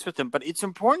case with him, but it's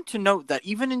important to note that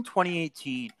even in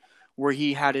 2018, where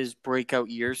he had his breakout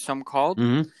years, some called,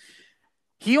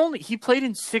 he played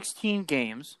in 16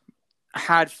 games,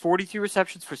 had 43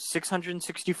 receptions for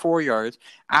 664 yards,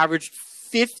 averaged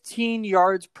 15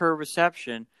 yards per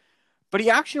reception, but he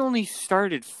actually only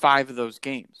started 5 of those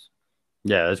games.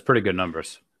 Yeah, that's pretty good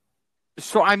numbers.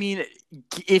 So, I mean,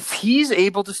 if he's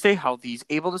able to stay healthy, he's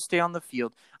able to stay on the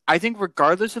field, I think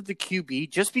regardless of the QB,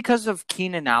 just because of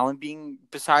Keenan Allen being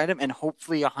beside him and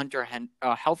hopefully a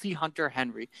healthy Hunter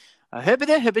Henry,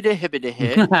 hibbity, hibbity, hibbity,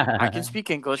 hit. I can speak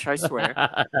English, I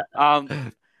swear.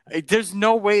 There's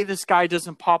no way this guy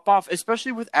doesn't pop off,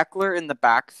 especially with Eckler in the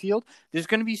backfield. There's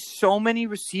going to be so many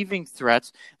receiving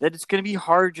threats that it's going to be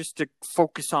hard just to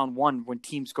focus on one when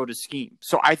teams go to scheme.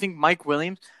 So I think Mike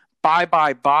Williams,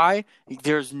 bye.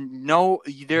 There's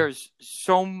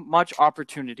so much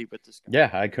opportunity with this guy. Yeah,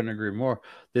 I couldn't agree more.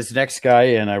 This next guy,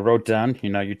 and I wrote down,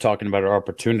 you're talking about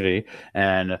opportunity,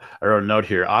 and I wrote a note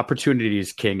here. Opportunity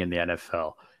is king in the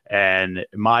NFL. And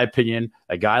in my opinion,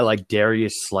 a guy like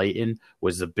Darius Slayton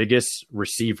was the biggest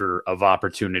receiver of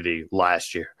opportunity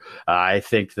last year. I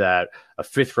think that a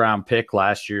 5th-round pick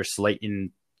last year,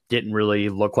 Slayton didn't really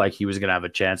look like he was going to have a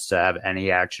chance to have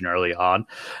any action early on.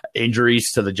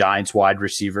 Injuries to the Giants wide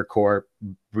receiver core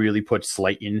really put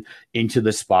Slayton into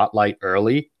the spotlight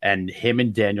early, and him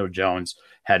and Daniel Jones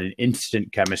had an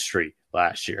instant chemistry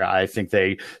last year. I think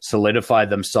they solidified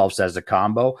themselves as a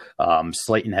combo.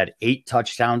 Slayton had 8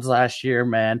 touchdowns last year,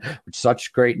 man, with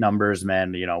such great numbers,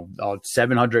 man,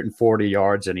 740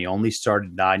 yards, and he only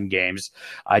started 9 games.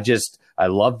 I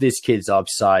love this kid's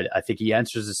upside. I think he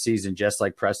enters the season just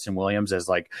like Preston Williams as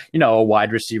a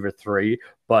wide receiver 3,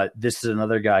 but this is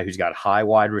another guy who's got high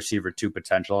wide receiver 2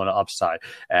 potential and upside.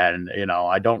 And,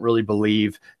 I don't really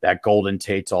believe that Golden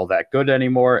Tate's all that good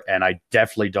anymore. And I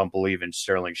definitely don't believe in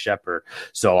Sterling Shepard.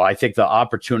 So I think the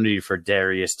opportunity for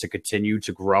Darius to continue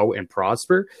to grow and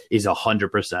prosper is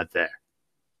 100% there.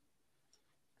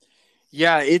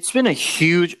 Yeah, it's been a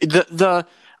huge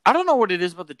I don't know what it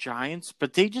is about the Giants,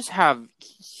 but they just have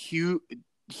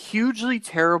hugely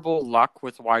terrible luck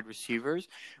with wide receivers,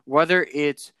 whether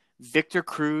it's Victor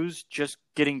Cruz just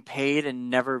getting paid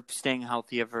and never staying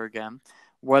healthy ever again,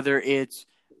 whether it's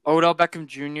Odell Beckham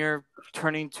Jr.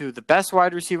 turning to the best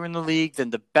wide receiver in the league, then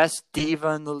the best diva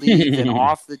in the league, then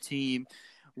off the team,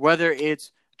 whether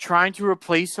it's trying to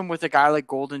replace him with a guy like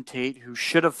Golden Tate who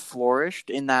should have flourished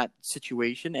in that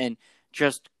situation and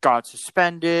just got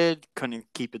suspended, couldn't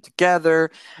keep it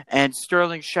together, and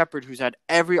Sterling Shepard, who's had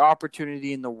every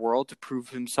opportunity in the world to prove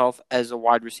himself as a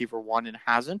wide receiver 1 and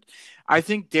hasn't. I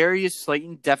think Darius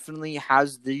Slayton definitely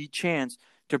has the chance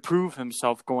to prove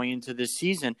himself going into this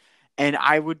season, and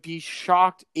I would be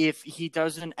shocked if he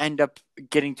doesn't end up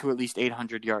getting to at least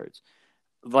 800 yards.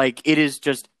 It is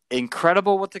just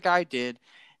incredible what the guy did.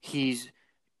 He's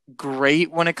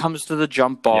great when it comes to the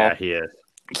jump ball. Yeah, he is.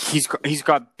 He's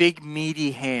got big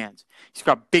meaty hands.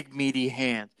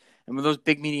 And with those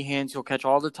big meaty hands, he'll catch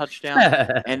all the touchdowns.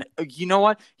 And you know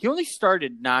what? He only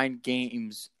started 9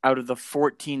 games out of the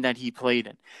 14 that he played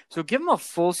in. So give him a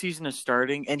full season of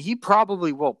starting, and he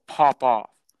probably will pop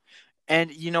off.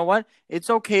 And you know what? It's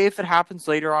okay if it happens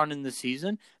later on in the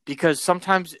season, because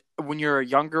sometimes when you're a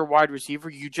younger wide receiver,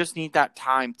 you just need that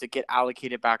time to get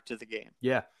allocated back to the game.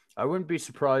 Yeah. I wouldn't be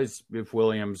surprised if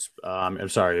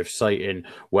if Slayton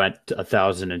went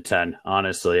 1,010,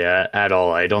 honestly, at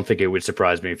all. I don't think it would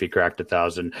surprise me if he cracked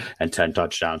 1,010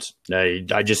 touchdowns.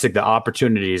 I just think the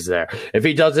opportunity is there. If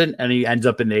he doesn't and he ends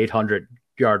up in the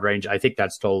 800-yard range, I think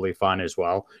that's totally fine as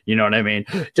well. You know what I mean?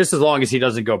 Just as long as he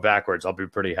doesn't go backwards, I'll be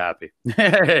pretty happy.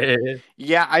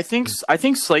 Yeah, I think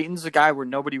Slayton's a guy where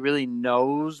nobody really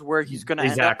knows where he's going to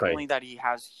end up, only that he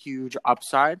has huge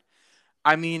upside.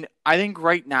 I mean, I think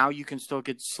right now you can still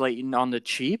get Slayton on the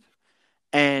cheap.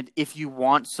 And if you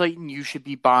want Slayton, you should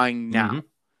be buying now. Mm-hmm.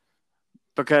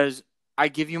 Because I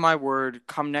give you my word,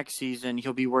 come next season,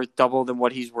 he'll be worth double than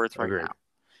what he's worth right now.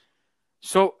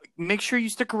 So make sure you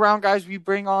stick around, guys. We're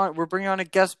bringing on a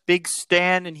guest, Big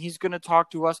Stan, and he's going to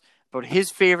talk to us about his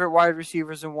favorite wide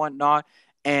receivers and whatnot.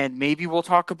 And maybe we'll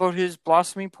talk about his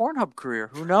blossoming Pornhub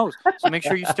career. Who knows? So make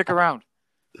sure you stick around.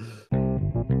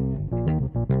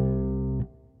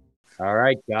 All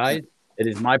right, guys. It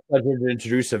is my pleasure to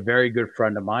introduce a very good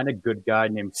friend of mine, a good guy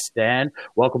named Stan.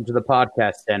 Welcome to the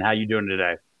podcast, Stan. How you doing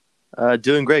today?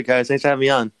 Doing great, guys. Thanks for having me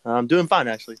on. I'm doing fine,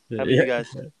 actually. How about you guys?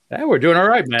 Yeah, we're doing all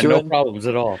right, man. No problems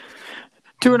at all.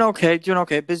 Doing okay.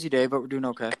 Busy day, but we're doing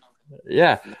okay.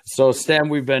 Yeah. So, Stan,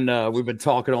 we've been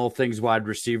talking all things wide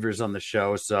receivers on the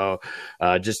show. So,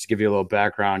 just to give you a little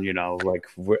background,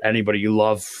 anybody you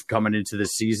love coming into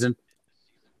this season?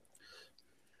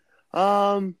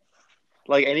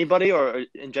 Like anybody, or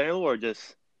in general, or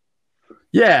just?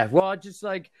 Yeah, well, just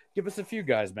give us a few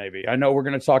guys, maybe. I know we're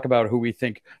going to talk about who we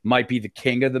think might be the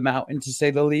king of the mountain, to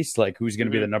say the least, who's going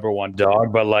to be the number one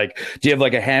dog. But do you have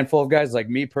a handful of guys? Like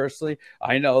me personally,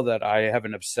 I know that I have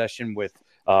an obsession with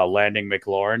landing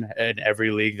McLaurin in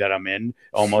every league that I'm in,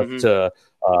 almost to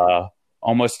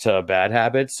bad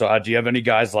habits. So, do you have any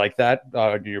guys like that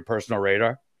on your personal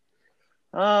radar?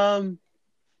 I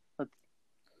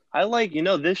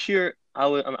this year.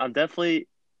 I'm definitely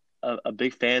a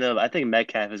big fan of. I think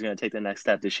Metcalf is going to take the next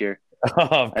step this year.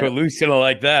 Oh, Luke's gonna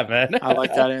like that, man. I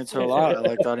like that answer a lot. Do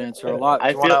I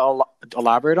you want to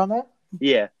elaborate on that?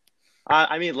 Yeah.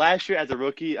 I mean, last year as a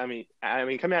rookie, I mean,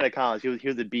 coming out of college, he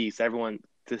was a beast. Everyone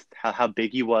just how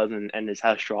big he was and just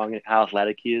how strong and how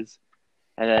athletic he is.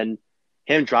 And then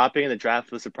him dropping in the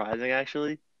draft was surprising,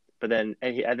 actually. But then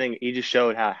I think he just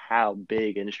showed how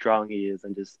big and strong he is,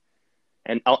 and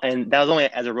that was only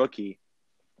as a rookie.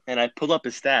 And I pulled up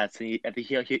his stats, and I think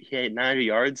he had 900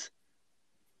 yards,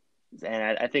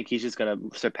 and I think he's just gonna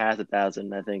surpass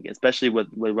 1,000. I think, especially with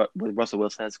Russell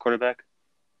Wilson as quarterback.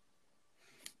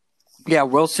 Yeah,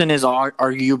 Wilson is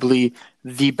arguably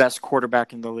the best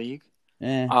quarterback in the league.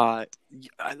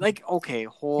 Okay,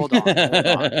 hold on.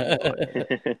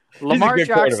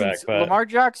 Lamar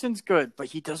Jackson's good, but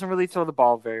he doesn't really throw the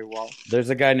ball very well. There's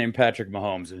a guy named Patrick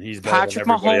Mahomes, and he's better Patrick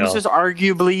than everybody Mahomes else. is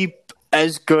arguably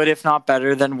as good, if not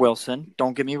better, than Wilson.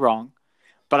 Don't get me wrong.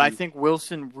 But I think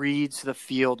Wilson reads the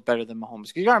field better than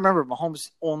Mahomes. You got to remember,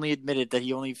 Mahomes only admitted that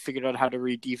he only figured out how to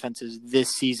read defenses this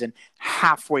season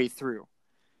halfway through.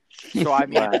 So, I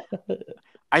mean,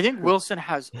 I think Wilson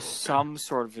has some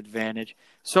sort of advantage.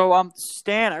 So,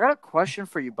 Stan, I got a question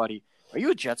for you, buddy. Are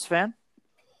you a Jets fan?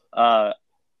 I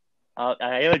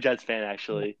am a Jets fan,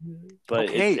 actually. But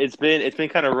okay. it's been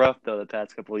kind of rough, though, the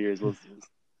past couple of years.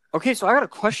 Okay, so I got a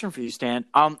question for you, Stan.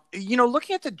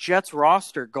 Looking at the Jets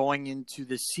roster going into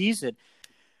this season,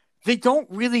 they don't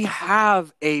really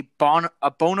have a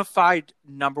bona fide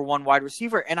number one wide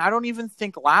receiver. And I don't even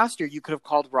think last year you could have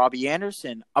called Robbie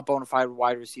Anderson a bona fide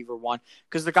wide receiver one,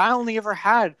 because the guy only ever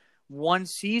had one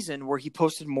season where he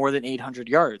posted more than 800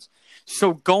 yards.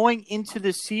 So going into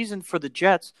this season for the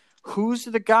Jets, who's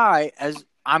the guy as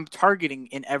I'm targeting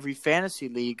in every fantasy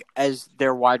league as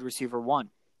their wide receiver one?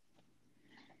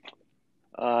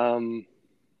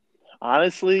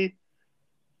 Honestly,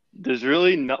 there's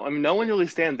really no one really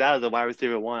stands out as a wide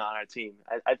receiver one on our team.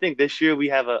 I think this year we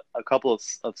have a couple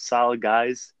of solid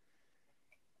guys.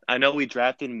 I know we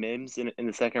drafted Mims in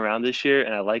the second round this year,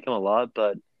 and I like him a lot,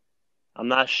 but I'm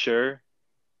not sure.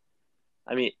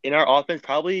 I mean, in our offense,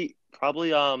 probably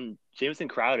Jamison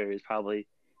Crowder is probably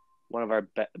one of our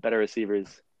better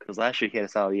receivers, because last year he had a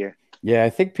solid year. Yeah,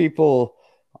 I think people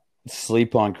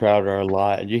sleep on Crowder a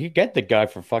lot, and you can get the guy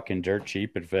for fucking dirt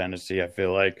cheap in fantasy. I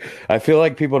feel like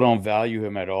people don't value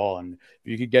him at all, and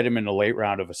you could get him in the late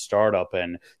round of a startup,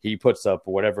 and he puts up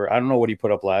whatever. I don't know what he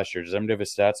put up last year. Does anybody have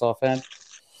his stats offhand?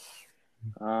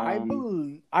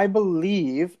 I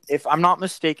believe, if I'm not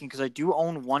mistaken, because I do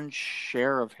own one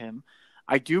share of him,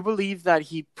 I do believe that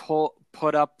he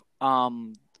put up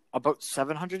about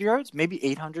 700 yards, maybe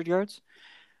 800 yards.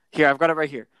 Here, I've got it right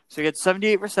here. So he had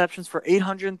 78 receptions for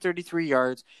 833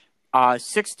 yards,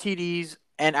 6 TDs,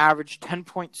 and averaged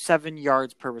 10.7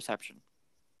 yards per reception.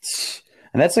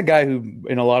 And that's a guy who,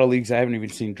 in a lot of leagues, I haven't even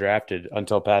seen drafted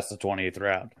until past the 28th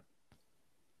round.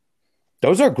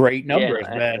 Those are great numbers,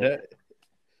 man.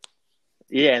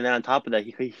 Yeah, and then on top of that,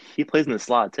 he plays in the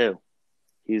slot too.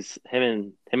 Him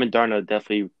and Darnold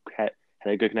definitely had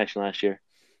a good connection last year.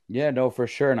 Yeah, no, for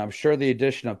sure. And I'm sure the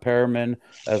addition of Perriman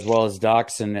as well as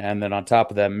Doxson, and then on top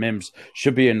of that, Mims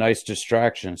should be a nice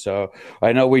distraction. So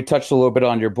I know we touched a little bit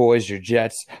on your boys, your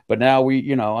Jets, but now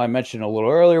I mentioned a little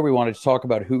earlier, we wanted to talk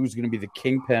about who's going to be the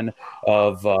kingpin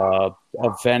of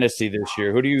fantasy this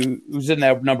year. Who's in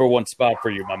that number one spot for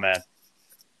you, my man?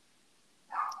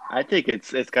 I think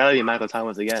it's got to be Michael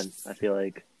Thomas again. I feel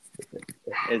like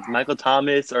it's Michael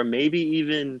Thomas, or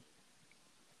maybe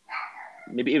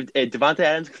if Devontae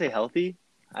Adams can stay healthy,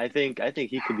 I think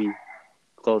he could be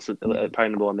close to probably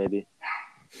number one, maybe.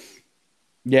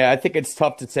 Yeah, I think it's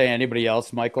tough to say anybody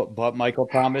else, Michael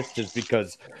Thomas, just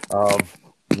because of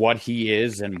what he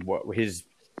is and what his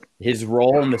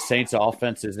role in the Saints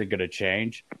offense isn't going to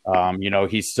change.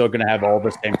 He's still going to have all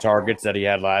the same targets that he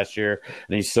had last year,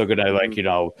 and he's still going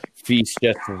to feast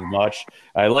just as much.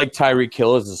 I like Tyreek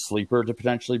Hill as a sleeper to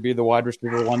potentially be the wide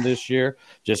receiver one this year,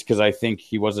 just because I think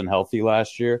he wasn't healthy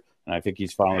last year, and I think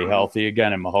he's finally healthy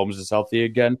again, and Mahomes is healthy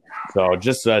again. So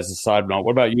just as a side note,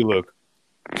 what about you, Luke?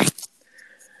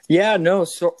 Yeah, no,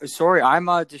 sorry. I'm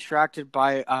distracted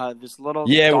by this little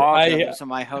dog that lives in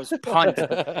my house, Punt,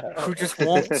 who just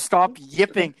won't stop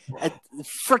yipping at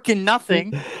freaking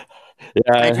nothing.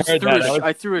 Yeah, I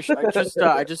just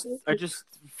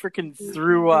freaking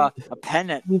threw a pen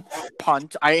at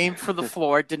Punt. I aimed for the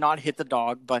floor. It did not hit the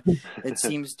dog, but it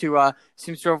seems to have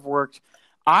worked.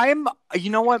 You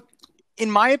know what?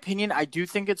 In my opinion, I do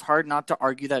think it's hard not to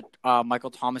argue that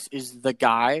Michael Thomas is the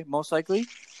guy, most likely.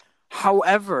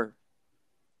 However,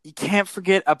 you can't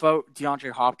forget about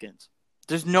DeAndre Hopkins.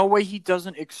 There's no way he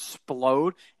doesn't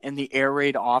explode in the air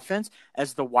raid offense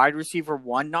as the wide receiver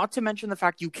one, not to mention the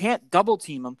fact you can't double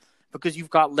team him because you've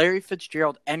got Larry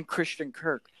Fitzgerald and Christian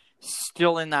Kirk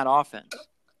still in that offense.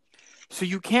 So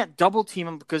you can't double team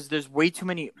him because there's way too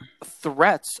many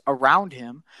threats around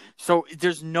him. So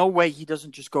there's no way he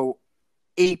doesn't just go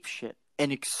ape shit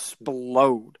and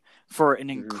explode for an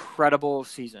incredible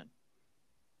season.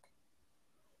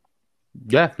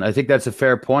 Yeah, I think that's a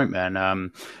fair point, man.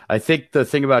 I think the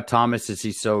thing about Thomas is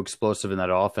he's so explosive in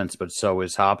that offense, but so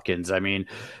is Hopkins. I mean,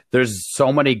 there's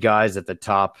so many guys at the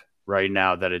top right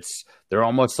now that they're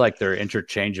almost like they're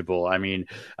interchangeable. I mean,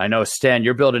 I know, Stan,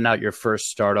 you're building out your first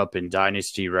startup in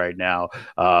Dynasty right now.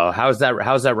 How's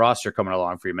that roster coming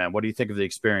along for you, man? What do you think of the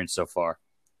experience so far?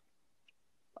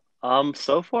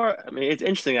 So far, I mean, it's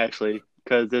interesting actually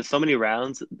because there's so many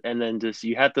rounds, and then just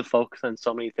you have to focus on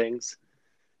so many things.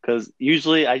 Because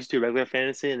usually I just do regular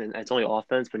fantasy and it's only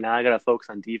offense, but now I gotta focus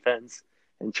on defense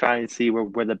and try and see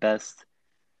where the best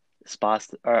spots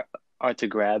are to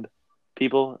grab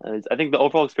people. And I think the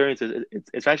overall experience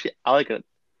it's actually I like it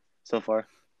so far.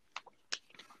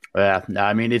 Yeah,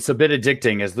 I mean, it's a bit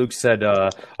addicting, as Luke said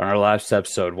on our last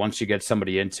episode. Once you get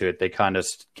somebody into it, they kind of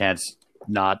can't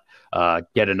not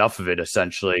get enough of it.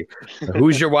 Essentially,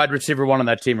 who's your wide receiver one on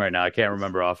that team right now? I can't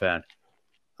remember offhand.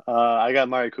 I got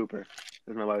Amari Cooper.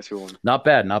 That's my wide receiver one. Not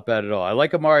bad at all. I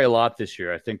like Amari a lot this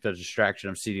year. I think the distraction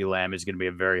of CeeDee Lamb is going to be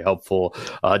a very helpful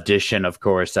addition. Of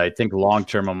course, I think long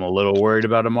term, I'm a little worried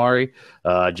about Amari,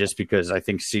 just because I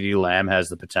think CeeDee Lamb has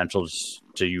the potential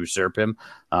to usurp him.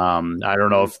 I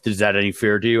don't know if is that any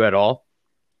fear to you at all.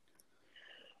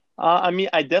 I mean,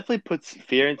 I definitely puts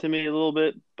fear into me a little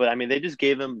bit, but I mean, they just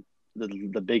gave him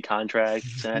the big contract,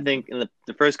 and I think in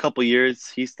the first couple of years,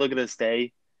 he's still going to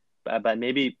stay, but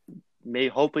maybe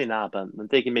hopefully not. But I'm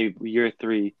thinking maybe probably year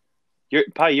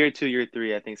 2, year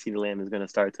 3. I think CeeDee Lamb is going to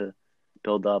start to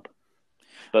build up,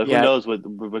 but who knows with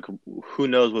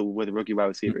rookie wide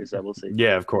receivers? That we'll see.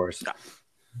 Yeah, of course.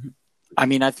 I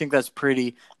mean, I think that's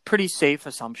pretty safe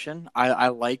assumption. I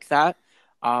like that.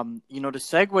 To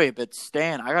segue a bit,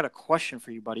 Stan, I got a question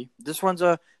for you, buddy. This one's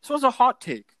a hot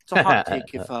take. It's a hot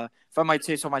take, if I might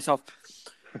say so myself.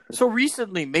 So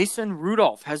recently, Mason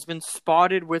Rudolph has been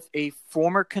spotted with a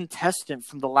former contestant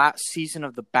from the last season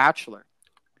of The Bachelor.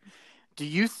 Do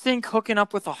you think hooking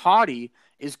up with a hottie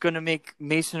is going to make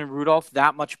Mason Rudolph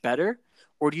that much better?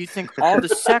 Or do you think all the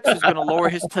sex is going to lower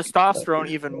his testosterone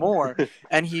even more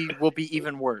and he will be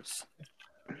even worse?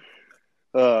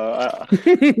 I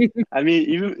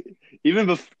mean, even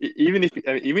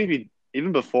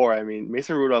before, I mean,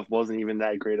 Mason Rudolph wasn't even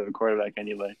that great of a quarterback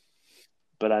anyway.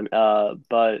 But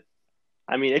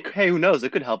I mean, hey, who knows?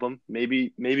 It could help him.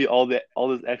 Maybe all this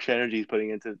extra energy he's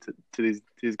putting into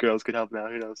these girls could help him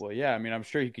out. Who knows? Well, yeah. I mean, I'm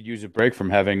sure he could use a break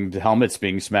from having the helmets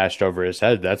being smashed over his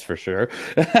head. That's for sure.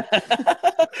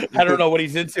 I don't know what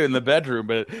he's into in the bedroom,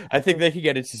 but I think they could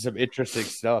get into some interesting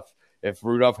stuff if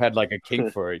Rudolph had like a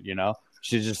kink for it.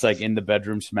 She's just like in the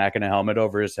bedroom smacking a helmet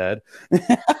over his head.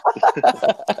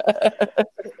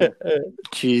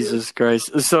 Jesus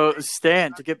Christ. So,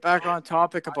 Stan, to get back on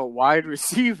topic about wide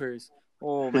receivers.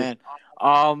 Oh, man.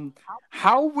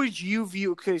 How would you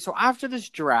view – okay, so after this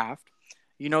draft,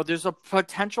 there's a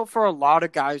potential for a lot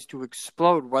of guys to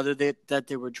explode, whether that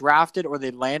they were drafted or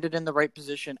they landed in the right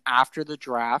position after the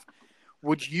draft.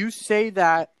 Would you say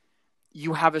that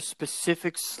you have a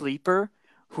specific sleeper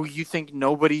who you think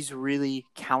nobody's really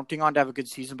counting on to have a good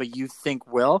season, but you think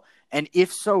will? And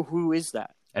if so, who is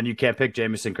that? And you can't pick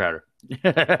Jamison Crowder.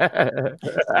 Yeah,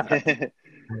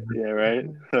 right.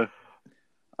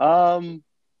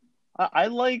 I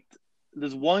liked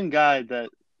there's one guy that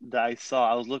I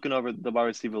saw. I was looking over the wide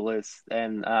receiver list,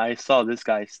 and I saw this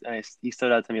guy, and he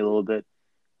stood out to me a little bit.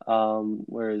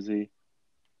 Where is he?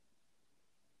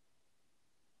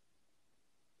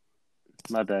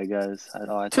 My bad, guys.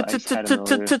 I just had him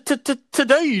earlier.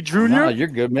 Today, Junior. No, you're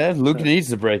good, man. Luke needs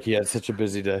the break. He had such a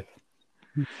busy day.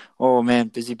 Oh, man,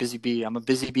 busy bee. I'm a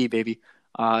busy bee, baby.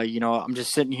 I'm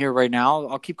just sitting here right now.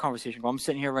 I'll keep conversation going. I'm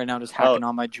sitting here right now just hacking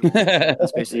on my jewels.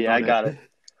 That's basically I got it.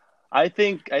 I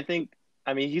think.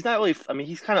 I mean, he's not really. I mean,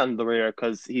 he's kind of on the radar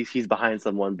because he's behind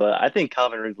someone. But I think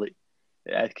Calvin Ridley,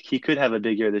 he could have a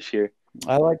big year this year.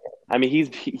 I like it. I mean,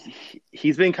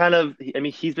 he's been kind of.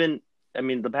 I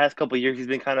mean, the past couple of years he's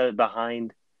been kind of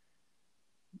behind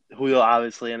Julio,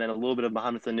 obviously, and then a little bit of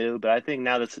behind Sanu. But I think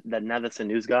now that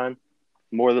Sanu's gone,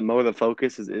 more of the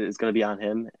focus is going to be on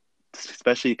him,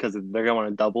 especially because they're going to want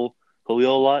to double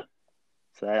Julio a lot.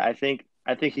 So I think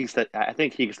he can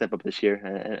step up this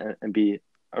year and be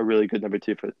a really good number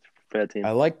 2 for that team.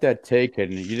 I like that take,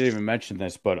 and you didn't even mention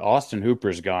this, but Austin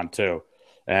Hooper's gone too.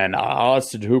 And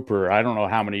Austin Hooper, I don't know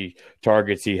how many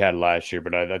targets he had last year,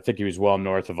 but I think he was well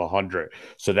north of 100.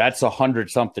 So that's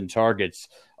 100-something targets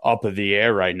up in the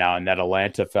air right now in that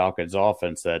Atlanta Falcons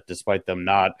offense that despite them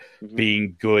not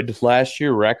being good last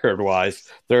year record-wise,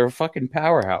 they're a fucking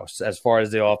powerhouse as far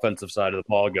as the offensive side of the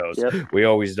ball goes. Yep. We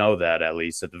always know that, at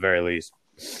least, at the very least.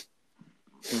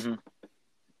 Mm-hmm.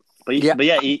 But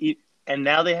yeah, and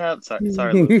now they have –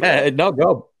 sorry, Luke, no,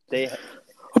 go.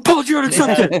 Apologetic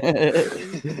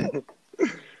something.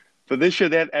 But this year,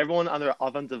 they have everyone on their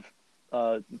offensive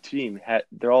team.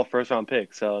 They're all first-round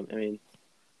picks. So, I mean –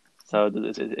 so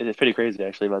it's pretty crazy,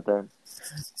 actually, about that.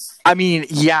 I mean,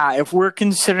 yeah, if we're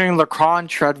considering Laquan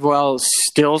Treadwell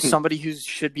still somebody who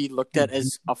should be looked at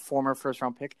as a former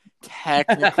first-round pick,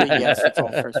 technically, yes, it's all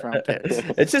first-round picks.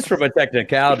 It's just from a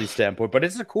technicality standpoint, but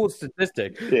it's a cool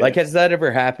statistic. Yeah. Like, has that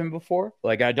ever happened before?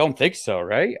 Like, I don't think so,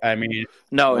 right? I mean...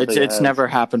 No, it's never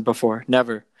happened before.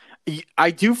 Never.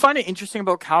 I do find it interesting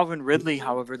about Calvin Ridley,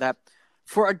 however, that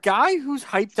for a guy who's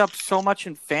hyped up so much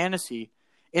in fantasy,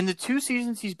 in the 2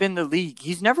 seasons he's been in the league,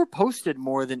 he's never posted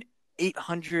more than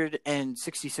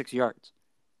 866 yards.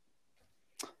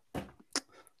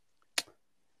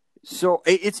 So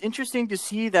it's interesting to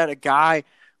see that a guy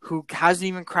who hasn't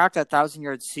even cracked that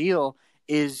 1,000-yard seal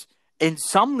is, in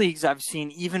some leagues I've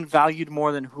seen, even valued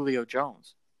more than Julio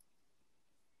Jones.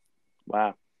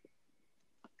 Wow.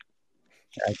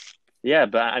 Yeah,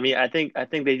 but I mean, I think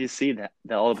they just see that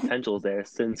all the potential is there.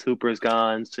 Since Hooper's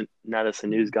gone, now that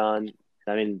Sanu's gone,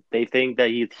 I mean, they think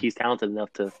that he's talented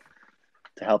enough to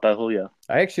help out Julio.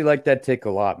 I actually like that take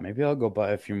a lot. Maybe I'll go buy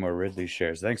a few more Ridley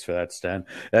shares. Thanks for that, Stan.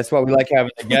 That's why we like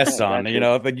having the guests on, you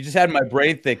know, but you just had my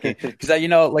brain thinking because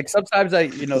like sometimes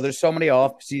there's so many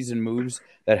off-season moves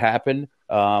that happen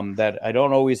that I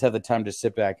don't always have the time to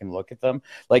sit back and look at them.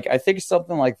 Like, I think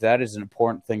something like that is an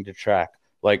important thing to track.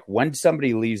 Like, when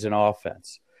somebody leaves an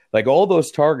offense, like, all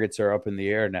those targets are up in the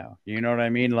air now. You know what I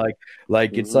mean? Like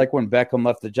It's like when Beckham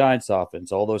left the Giants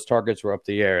offense. All those targets were up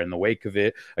the air. In the wake of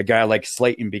it, a guy like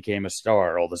Slayton became a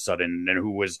star all of a sudden, and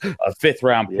who was a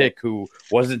 5th-round pick who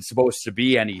wasn't supposed to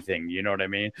be anything. You know what I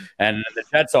mean? And the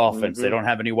Jets offense, they don't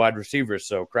have any wide receivers.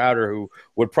 So Crowder, who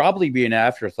would probably be an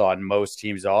afterthought in most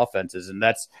teams' offenses, and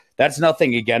that's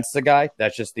nothing against the guy.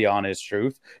 That's just the honest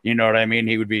truth. You know what I mean?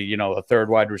 He would be, a 3rd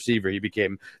wide receiver. He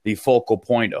became the focal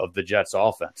point of the Jets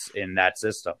offense in that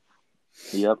system.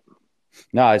 Yep.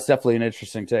 No, it's definitely an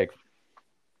interesting take.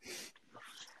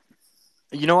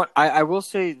 You know what? I will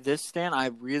say this, Stan. I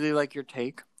really like your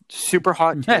take. Super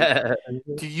hot take.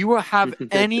 Do you have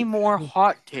any more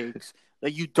hot takes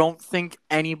that you don't think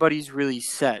anybody's really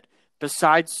said?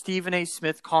 Besides Stephen A.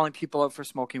 Smith calling people out for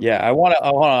smoking weed. Yeah, I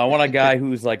want a guy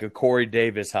who's like a Corey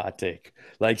Davis hot take,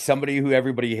 like somebody who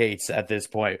everybody hates at this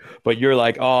point. But you're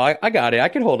like, oh, I got it. I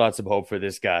can hold on some hope for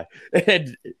this guy.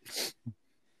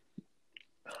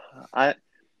 How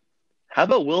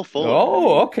about Will Fuller?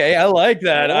 Oh, okay. I like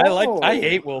that. I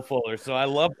hate Will Fuller, so I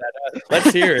love that.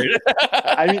 Let's hear it.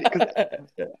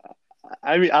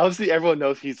 I mean, obviously everyone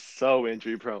knows he's so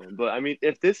injury prone, but I mean,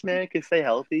 if this man can stay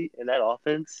healthy in that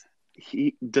offense.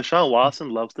 Deshaun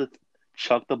Watson loves to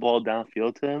chuck the ball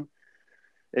downfield to him.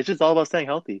 It's just all about staying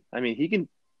healthy. I mean, he can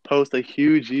post a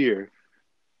huge year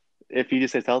if he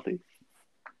just stays healthy.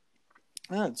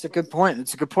 Yeah, it's a good point.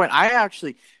 I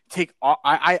actually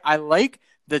I like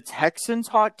the Texans'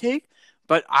 hot take,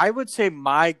 but I would say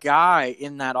my guy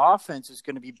in that offense is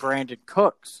going to be Brandon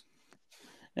Cooks.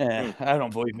 Yeah, I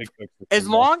don't believe in Cooks. As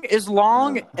long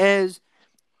as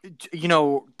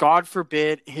God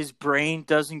forbid his brain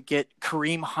doesn't get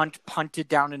Kareem Hunt punted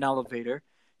down an elevator,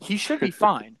 he should be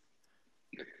fine.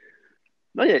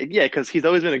 No, yeah, because he's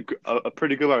always been a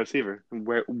pretty good wide receiver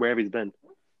wherever he's been.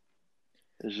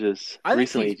 It's just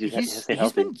recently he's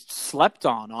been slept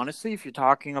on. Honestly, if you're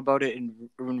talking about it in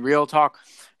real talk,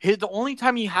 the only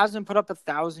time he hasn't put up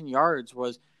 1,000 yards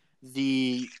was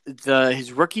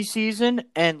his rookie season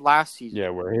and last season. Yeah,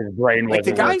 where his brain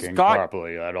wasn't working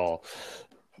properly at all.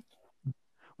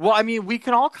 Well, I mean, we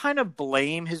can all kind of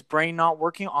blame his brain not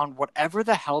working on whatever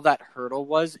the hell that hurdle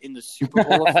was in the Super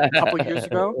Bowl a couple years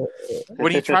ago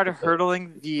when he tried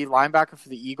hurdling the linebacker for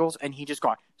the Eagles and he just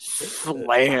got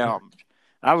slammed.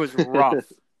 That was rough.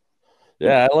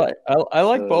 Yeah, I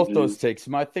like both those takes.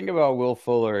 My thing about Will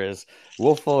Fuller is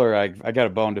I got a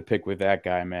bone to pick with that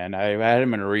guy, man. I had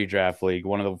him in a redraft league,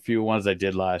 one of the few ones I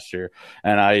did last year,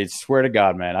 and I swear to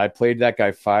God, man, I played that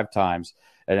guy 5 times.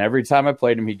 And every time I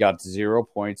played him, he got 0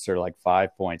 points or like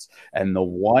 5 points. And the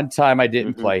one time I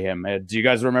didn't play him, do you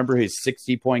guys remember his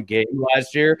 60-point game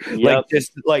last year? Yep.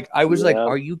 I was like,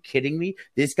 are you kidding me?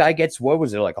 This guy gets, what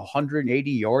was it, like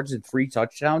 180 yards and 3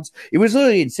 touchdowns? It was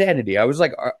literally insanity. I was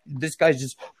like, this guy's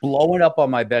just blowing up on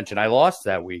my bench, and I lost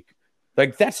that week.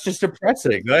 Like, that's just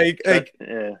depressing.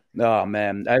 Oh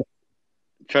man,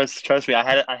 trust me. I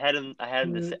had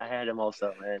him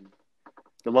also, man.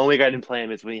 The one week I didn't play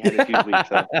him is when he had a huge week.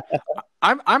 So.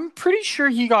 I'm pretty sure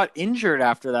he got injured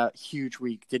after that huge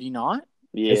week. Did he not?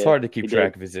 Yeah, it's hard to keep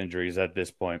track of his injuries at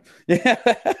this point.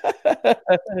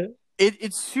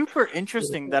 It's super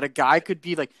interesting that a guy could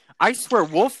be like, I swear,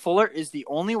 Will Fuller is the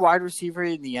only wide receiver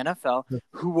in the NFL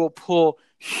who will pull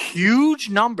huge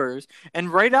numbers,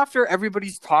 and right after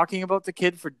everybody's talking about the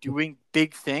kid for doing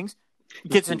big things, he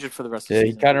gets injured for the rest of the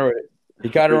season. He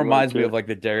kind of reminds me of like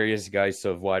the Darius Geis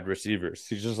of wide receivers.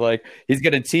 He's just like, he's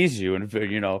gonna tease you and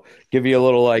give you a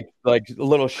little like a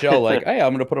little show like, hey,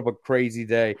 I'm gonna put up a crazy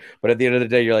day, but at the end of the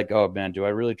day, you're like, oh man, do I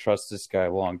really trust this guy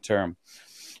long term?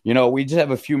 We just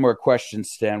have a few more questions,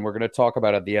 Stan. We're going to talk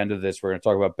about at the end of this. We're going to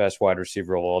talk about best wide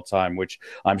receiver of all time, which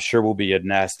I'm sure will be a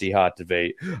nasty hot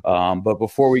debate. But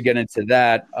before we get into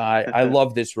that, I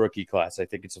love this rookie class. I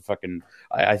think it's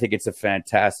a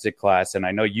fantastic class, and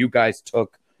I know you guys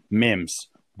took Mims,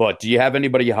 but do you have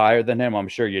anybody higher than him? I'm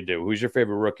sure you do. Who's your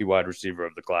favorite rookie wide receiver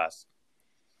of the class?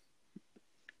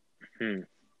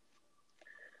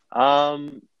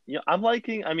 I'm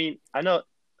liking. I mean, I know.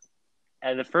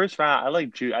 And the first round, I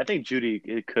like Judy. I think Judy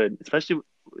it could, especially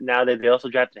now that they also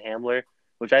drafted Hamler,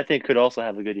 which I think could also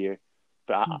have a good year.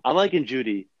 But I'm liking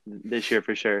Judy this year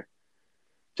for sure,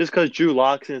 just because Drew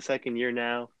Lock's in his second year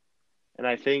now, and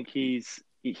I think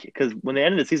because when they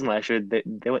ended the season last year,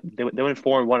 they went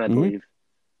 4-1, I believe,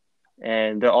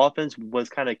 and their offense was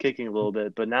kind of kicking a little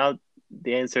bit. But now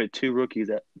they insert 2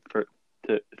 rookies for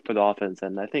the offense,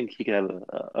 and I think he could have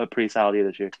a pretty solid year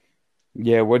this year.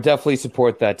 Yeah, we'll definitely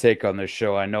support that take on this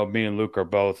show. I know me and Luke are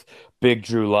both big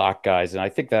Drew Lock guys, and I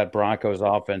think that Broncos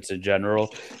offense in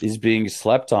general is being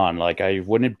slept on. Like, I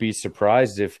wouldn't be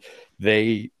surprised if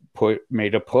they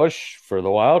made a push for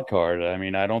the wild card. I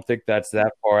mean, I don't think that's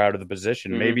that far out of the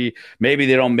position. Maybe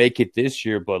they don't make it this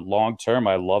year, but long term,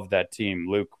 I love that team.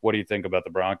 Luke, what do you think about the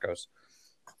Broncos?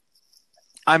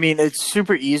 I mean, it's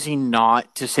super easy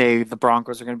not to say the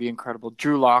Broncos are going to be incredible.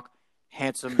 Drew Lock,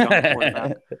 handsome young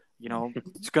quarterback.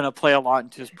 It's going to play a lot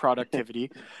into his productivity.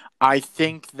 I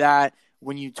think that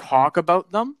when you talk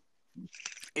about them,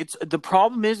 the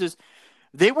problem is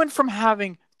they went from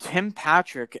having Tim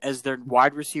Patrick as their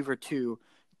wide receiver 2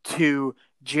 to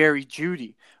Jerry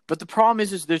Jeudy. But the problem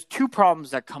is there's 2 problems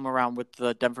that come around with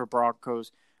the Denver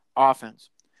Broncos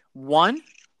offense. One,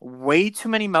 way too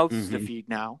many mouths to feed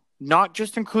now, not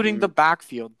just including the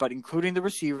backfield, but including the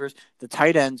receivers, the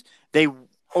tight ends. They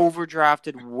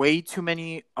overdrafted way too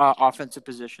many offensive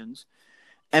positions.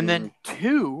 And then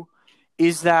 2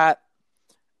 is that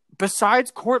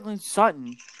besides Courtland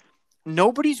Sutton,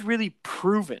 nobody's really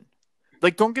proven.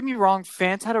 Like, don't get me wrong,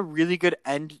 Fant had a really good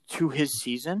end to his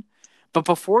season, but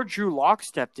before Drew Lock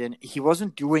stepped in, he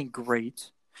wasn't doing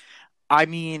great. I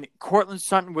mean, Courtland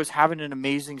Sutton was having an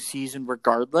amazing season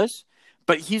regardless,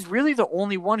 but he's really the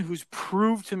only one who's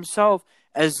proved himself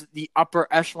as the upper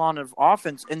echelon of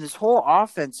offense. And this whole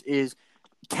offense is,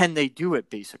 can they do it,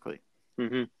 basically?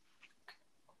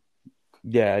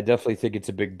 Yeah, I definitely think it's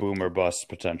a big boom or bust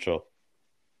potential,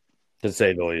 to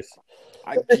say the least.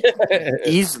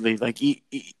 Easily. Like,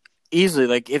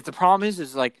 if the problem is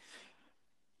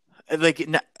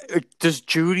does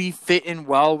Jeudy fit in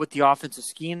well with the offensive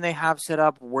scheme they have set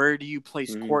up? Where do you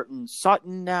place Courtland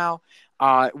Sutton now?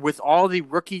 With all the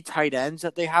rookie tight ends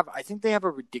that they have, I think they have a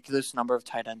ridiculous number of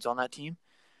tight ends on that team.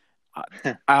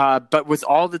 But with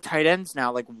all the tight ends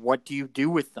now, like, what do you do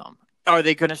with them? Are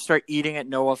they going to start eating at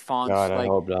Noah Fant's I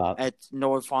hope not. At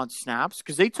Noah Fant's snaps?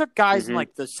 Because they took guys in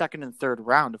like the second and third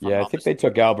round. I think they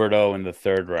took Alberto in the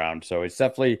third round, so it's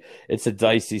a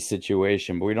dicey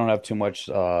situation. But we don't have too much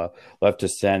left to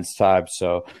Stan's time.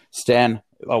 So Stan,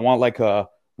 I want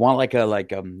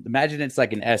imagine it's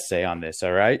like an essay on this.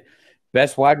 All right,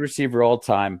 best wide receiver all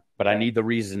time, but I need the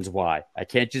reasons why. I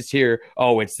can't just hear,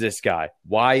 oh, it's this guy.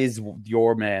 Why is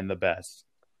your man the best?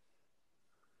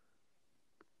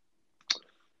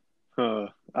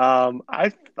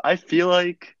 I feel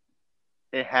like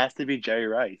it has to be Jerry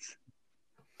Rice,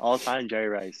 all time Jerry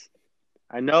Rice.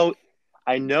 I know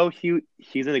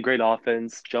he's in a great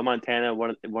offense. Joe Montana,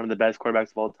 one of the best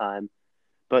quarterbacks of all time,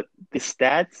 but the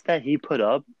stats that he put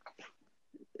up,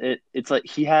 it's like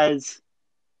he has.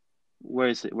 Where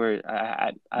is it? Where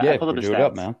I pulled up his stats. It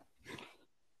up, man.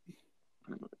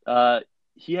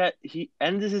 he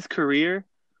ended his career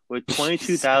with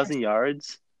 22,000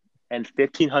 yards and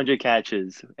 1,500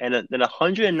 catches and then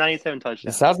 197 It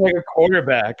touchdowns. sounds like a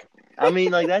quarterback. I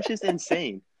mean, like that's just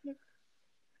insane.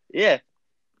 Yeah,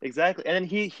 exactly. And then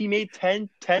he made 10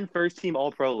 first team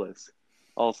All Pro lists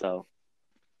also.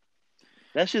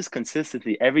 That's just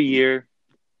consistency every year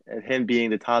of him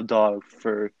being the top dog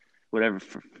for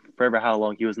forever how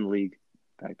long he was in the league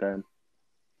back then.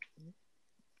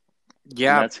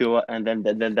 Yeah, And that's who and then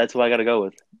that's who I got to go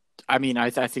with. I mean, I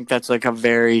think that's like a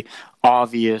very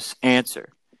obvious answer.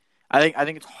 I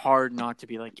think it's hard not to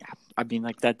be like, yeah. I mean,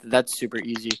 like that's super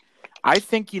easy. I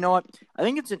think, you know what? I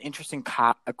think it's an interesting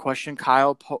a question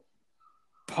Kyle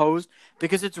posed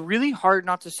because it's really hard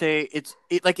not to say it's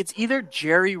either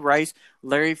Jerry Rice,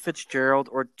 Larry Fitzgerald,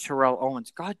 or Terrell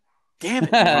Owens. God damn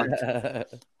it,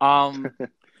 Mark.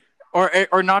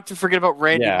 Or not to forget about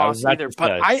Randy Moss either.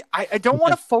 But I don't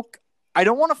want to I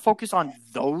don't want to focus on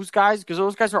those guys because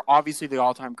those guys are obviously the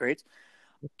all-time greats.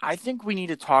 I think we need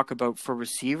to talk about for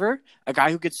receiver, a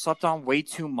guy who gets slept on way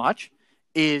too much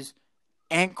is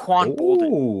Anquan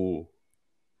Boldin.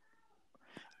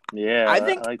 Yeah, I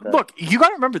think. I like that. Look, you got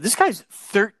to remember this guy's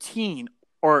 14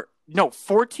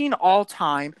 all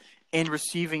time in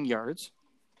receiving yards.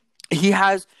 He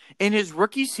has in his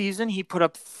rookie season he put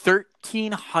up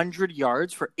 1,300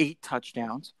 yards for 8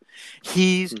 touchdowns.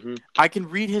 I can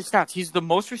read his stats. He's the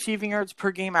most receiving yards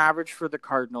per game average for the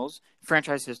Cardinals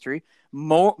franchise history.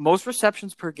 Most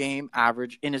receptions per game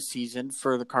average in a season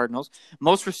for the Cardinals.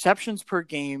 Most receptions per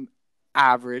game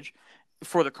average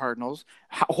for the Cardinals.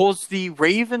 Holds the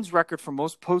Ravens record for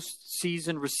most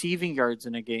postseason receiving yards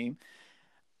in a game.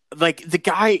 Like the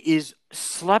guy is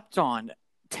slept on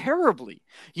terribly.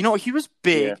 You know, he was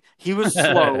big, he was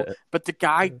slow, but the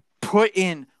guy put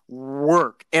in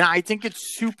work. And I think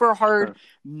it's super hard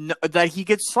that he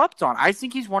gets slept on. I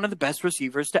think he's one of the best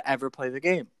receivers to ever play the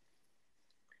game.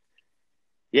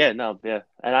 Yeah, no, yeah.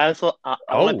 And I also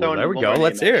there we go.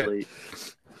 Let's hear it.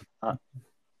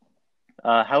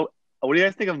 What do you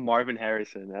guys think of Marvin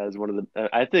Harrison as one of the?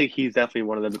 I think he's definitely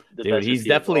one of the Dude, best. He's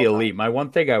definitely elite. My one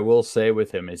thing I will say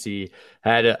with him is he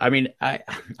had. I don't know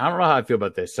how I feel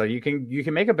about this. So you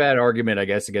can make a bad argument, I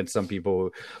guess, against some people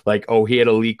who, like, oh, he had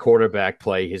elite quarterback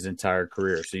play his entire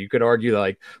career. So you could argue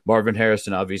like Marvin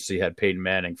Harrison obviously had Peyton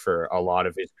Manning for a lot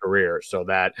of his career, so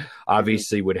that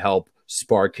obviously would help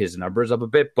spark his numbers up a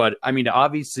bit. But I mean,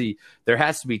 obviously there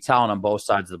has to be talent on both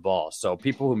sides of the ball. So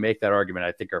people who make that argument,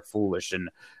 I think, are foolish and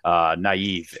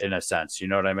naive in a sense. You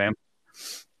know what I mean?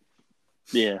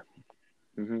 Yeah.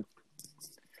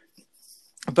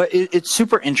 But it's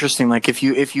super interesting. Like if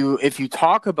you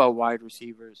talk about wide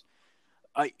receivers,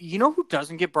 you know who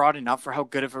doesn't get brought enough for how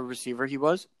good of a receiver he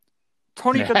was?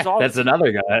 Tony Gonzalez. That's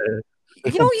another guy.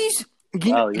 You know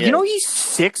he's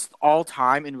 6th all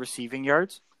time in receiving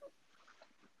yards.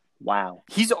 Wow.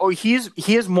 He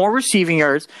has more receiving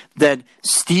yards than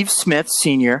Steve Smith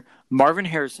Sr., Marvin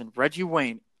Harrison, Reggie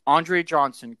Wayne, Andre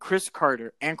Johnson, Chris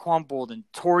Carter, Anquan Boldin,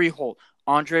 Torrey Holt,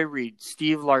 Andre Reed,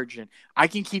 Steve Largent. I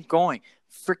can keep going.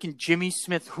 Freaking Jimmy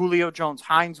Smith, Julio Jones,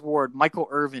 Hines Ward, Michael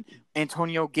Irvin,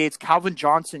 Antonio Gates, Calvin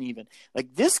Johnson even.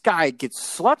 Like, this guy gets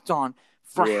slept on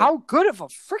for how good of a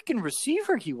freaking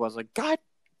receiver he was. Like, God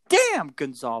damn,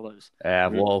 Gonzalez. Yeah,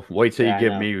 well, wait till you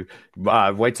give me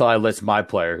wait till I list my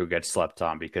player who gets slept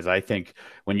on, because I think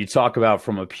when you talk about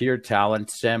from a pure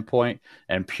talent standpoint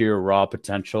and pure raw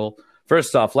potential,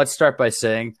 first off, let's start by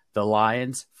saying the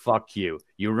Lions, fuck you.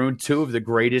 You ruined 2 of the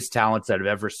greatest talents that have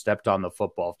ever stepped on the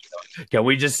football field. Can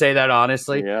we just say that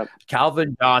honestly? Yep.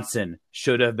 Calvin Johnson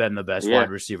should have been the best wide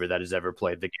receiver that has ever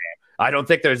played the game. I don't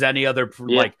think there's any other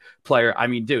player. I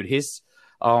mean, dude,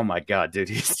 oh my God, dude,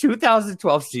 his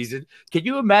 2012 season. Can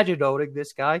you imagine owning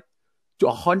this guy?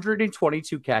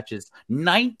 122 catches,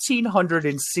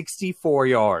 1,964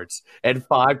 yards, and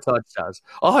 5 touchdowns.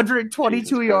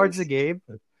 122 yards a game.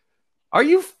 Are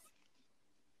you?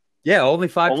 Yeah, only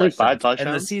 5 touchdowns. 5 touchdowns.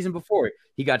 And the season before,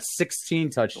 he got 16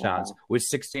 touchdowns with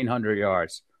 1,600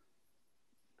 yards.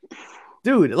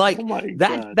 Dude, like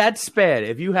that span,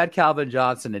 if you had Calvin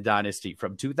Johnson in Dynasty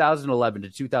from 2011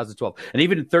 to 2012, and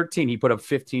even in 13, he put up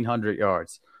 1,500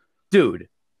 yards. Dude,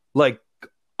 like,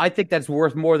 I think that's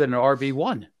worth more than an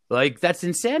RB1. Like, that's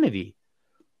insanity.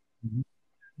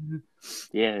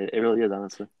 Yeah, it really is,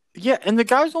 honestly. Yeah, and the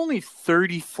guy's only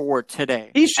 34 today.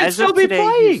 He should still be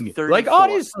playing. Like,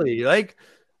 honestly, like.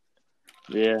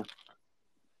 Yeah.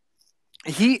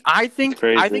 I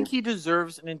think he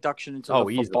deserves an induction into the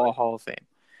Football Hall of Fame.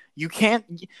 You can't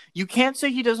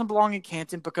say he doesn't belong in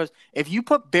Canton, because if you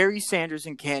put Barry Sanders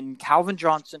in Canton, Calvin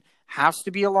Johnson has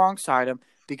to be alongside him,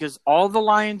 because all the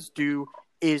Lions do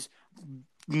is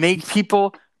make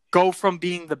people go from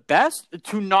being the best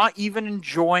to not even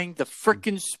enjoying the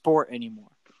freaking sport anymore.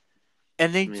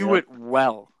 And they do it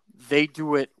well. They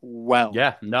do it well.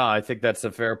 Yeah, no, I think that's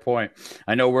a fair point.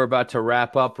 I know we're about to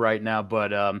wrap up right now,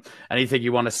 but anything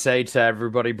you want to say to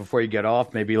everybody before you get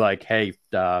off? Maybe like, hey,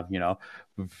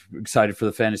 excited for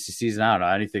the fantasy season. I don't know,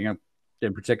 anything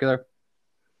in particular?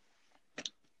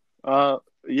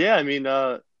 Yeah, I mean,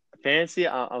 fantasy,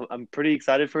 I'm pretty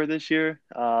excited for this year.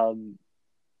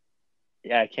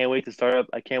 Yeah, I can't wait to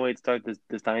start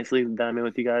this dynasty league that I'm in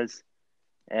with you guys.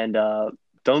 And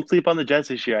don't sleep on the Jets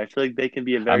this year. I feel like they can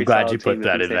be a very. I'm glad solid you put team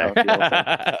that in there.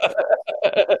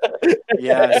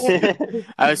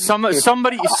 Yes.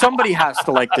 Somebody has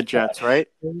to like the Jets, right?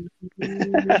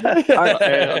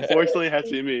 Unfortunately, it has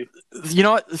to be me. You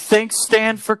know what? Thanks,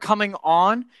 Stan, for coming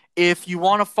on. If you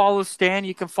want to follow Stan,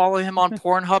 you can follow him on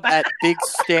Pornhub at Big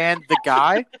Stan the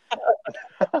Guy.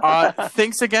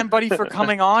 Thanks again, buddy, for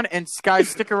coming on. And guys,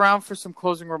 stick around for some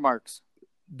closing remarks.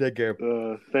 Take care.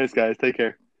 Thanks, guys. Take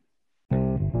care.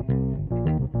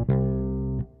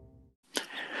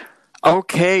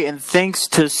 Okay, and thanks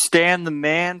to Stan the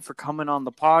Man for coming on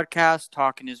the podcast,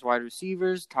 talking his wide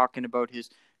receivers, talking about his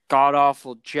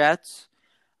god-awful Jets.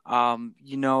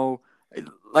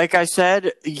 Like I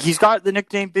said, he's got the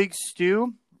nickname Big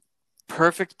Stu.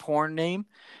 Perfect porn name.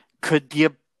 Could be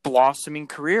a blossoming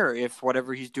career if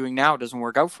whatever he's doing now doesn't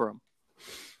work out for him.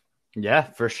 Yeah,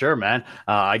 for sure, man.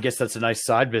 I guess that's a nice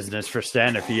side business for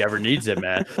Stan if he ever needs it,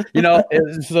 man.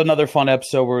 This is another fun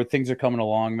episode where things are coming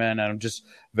along, man. And I'm just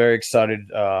very excited.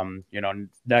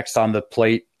 Next on the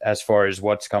plate, as far as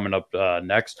what's coming up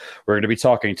next, we're going to be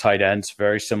talking tight ends,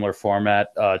 very similar format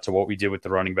to what we did with the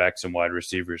running backs and wide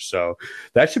receivers. So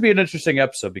that should be an interesting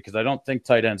episode because I don't think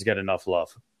tight ends get enough love.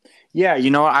 Yeah,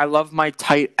 I love my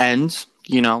tight ends,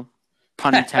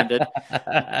 pun intended.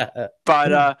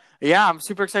 But I'm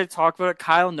super excited to talk about it.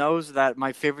 Kyle knows that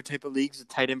my favorite type of league is a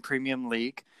tight end premium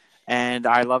league, and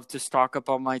I love to stock up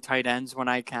on my tight ends when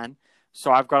I can.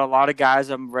 So I've got a lot of guys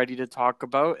I'm ready to talk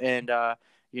about, and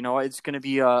it's going to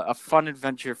be a fun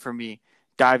adventure for me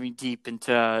diving deep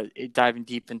into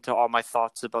all my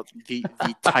thoughts about the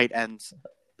tight ends.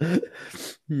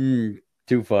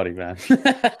 Too funny, man.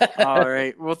 All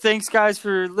right. Well, thanks guys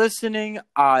for listening.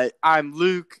 I'm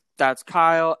Luke. That's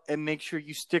Kyle. And make sure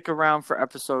you stick around for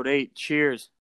episode 8. Cheers.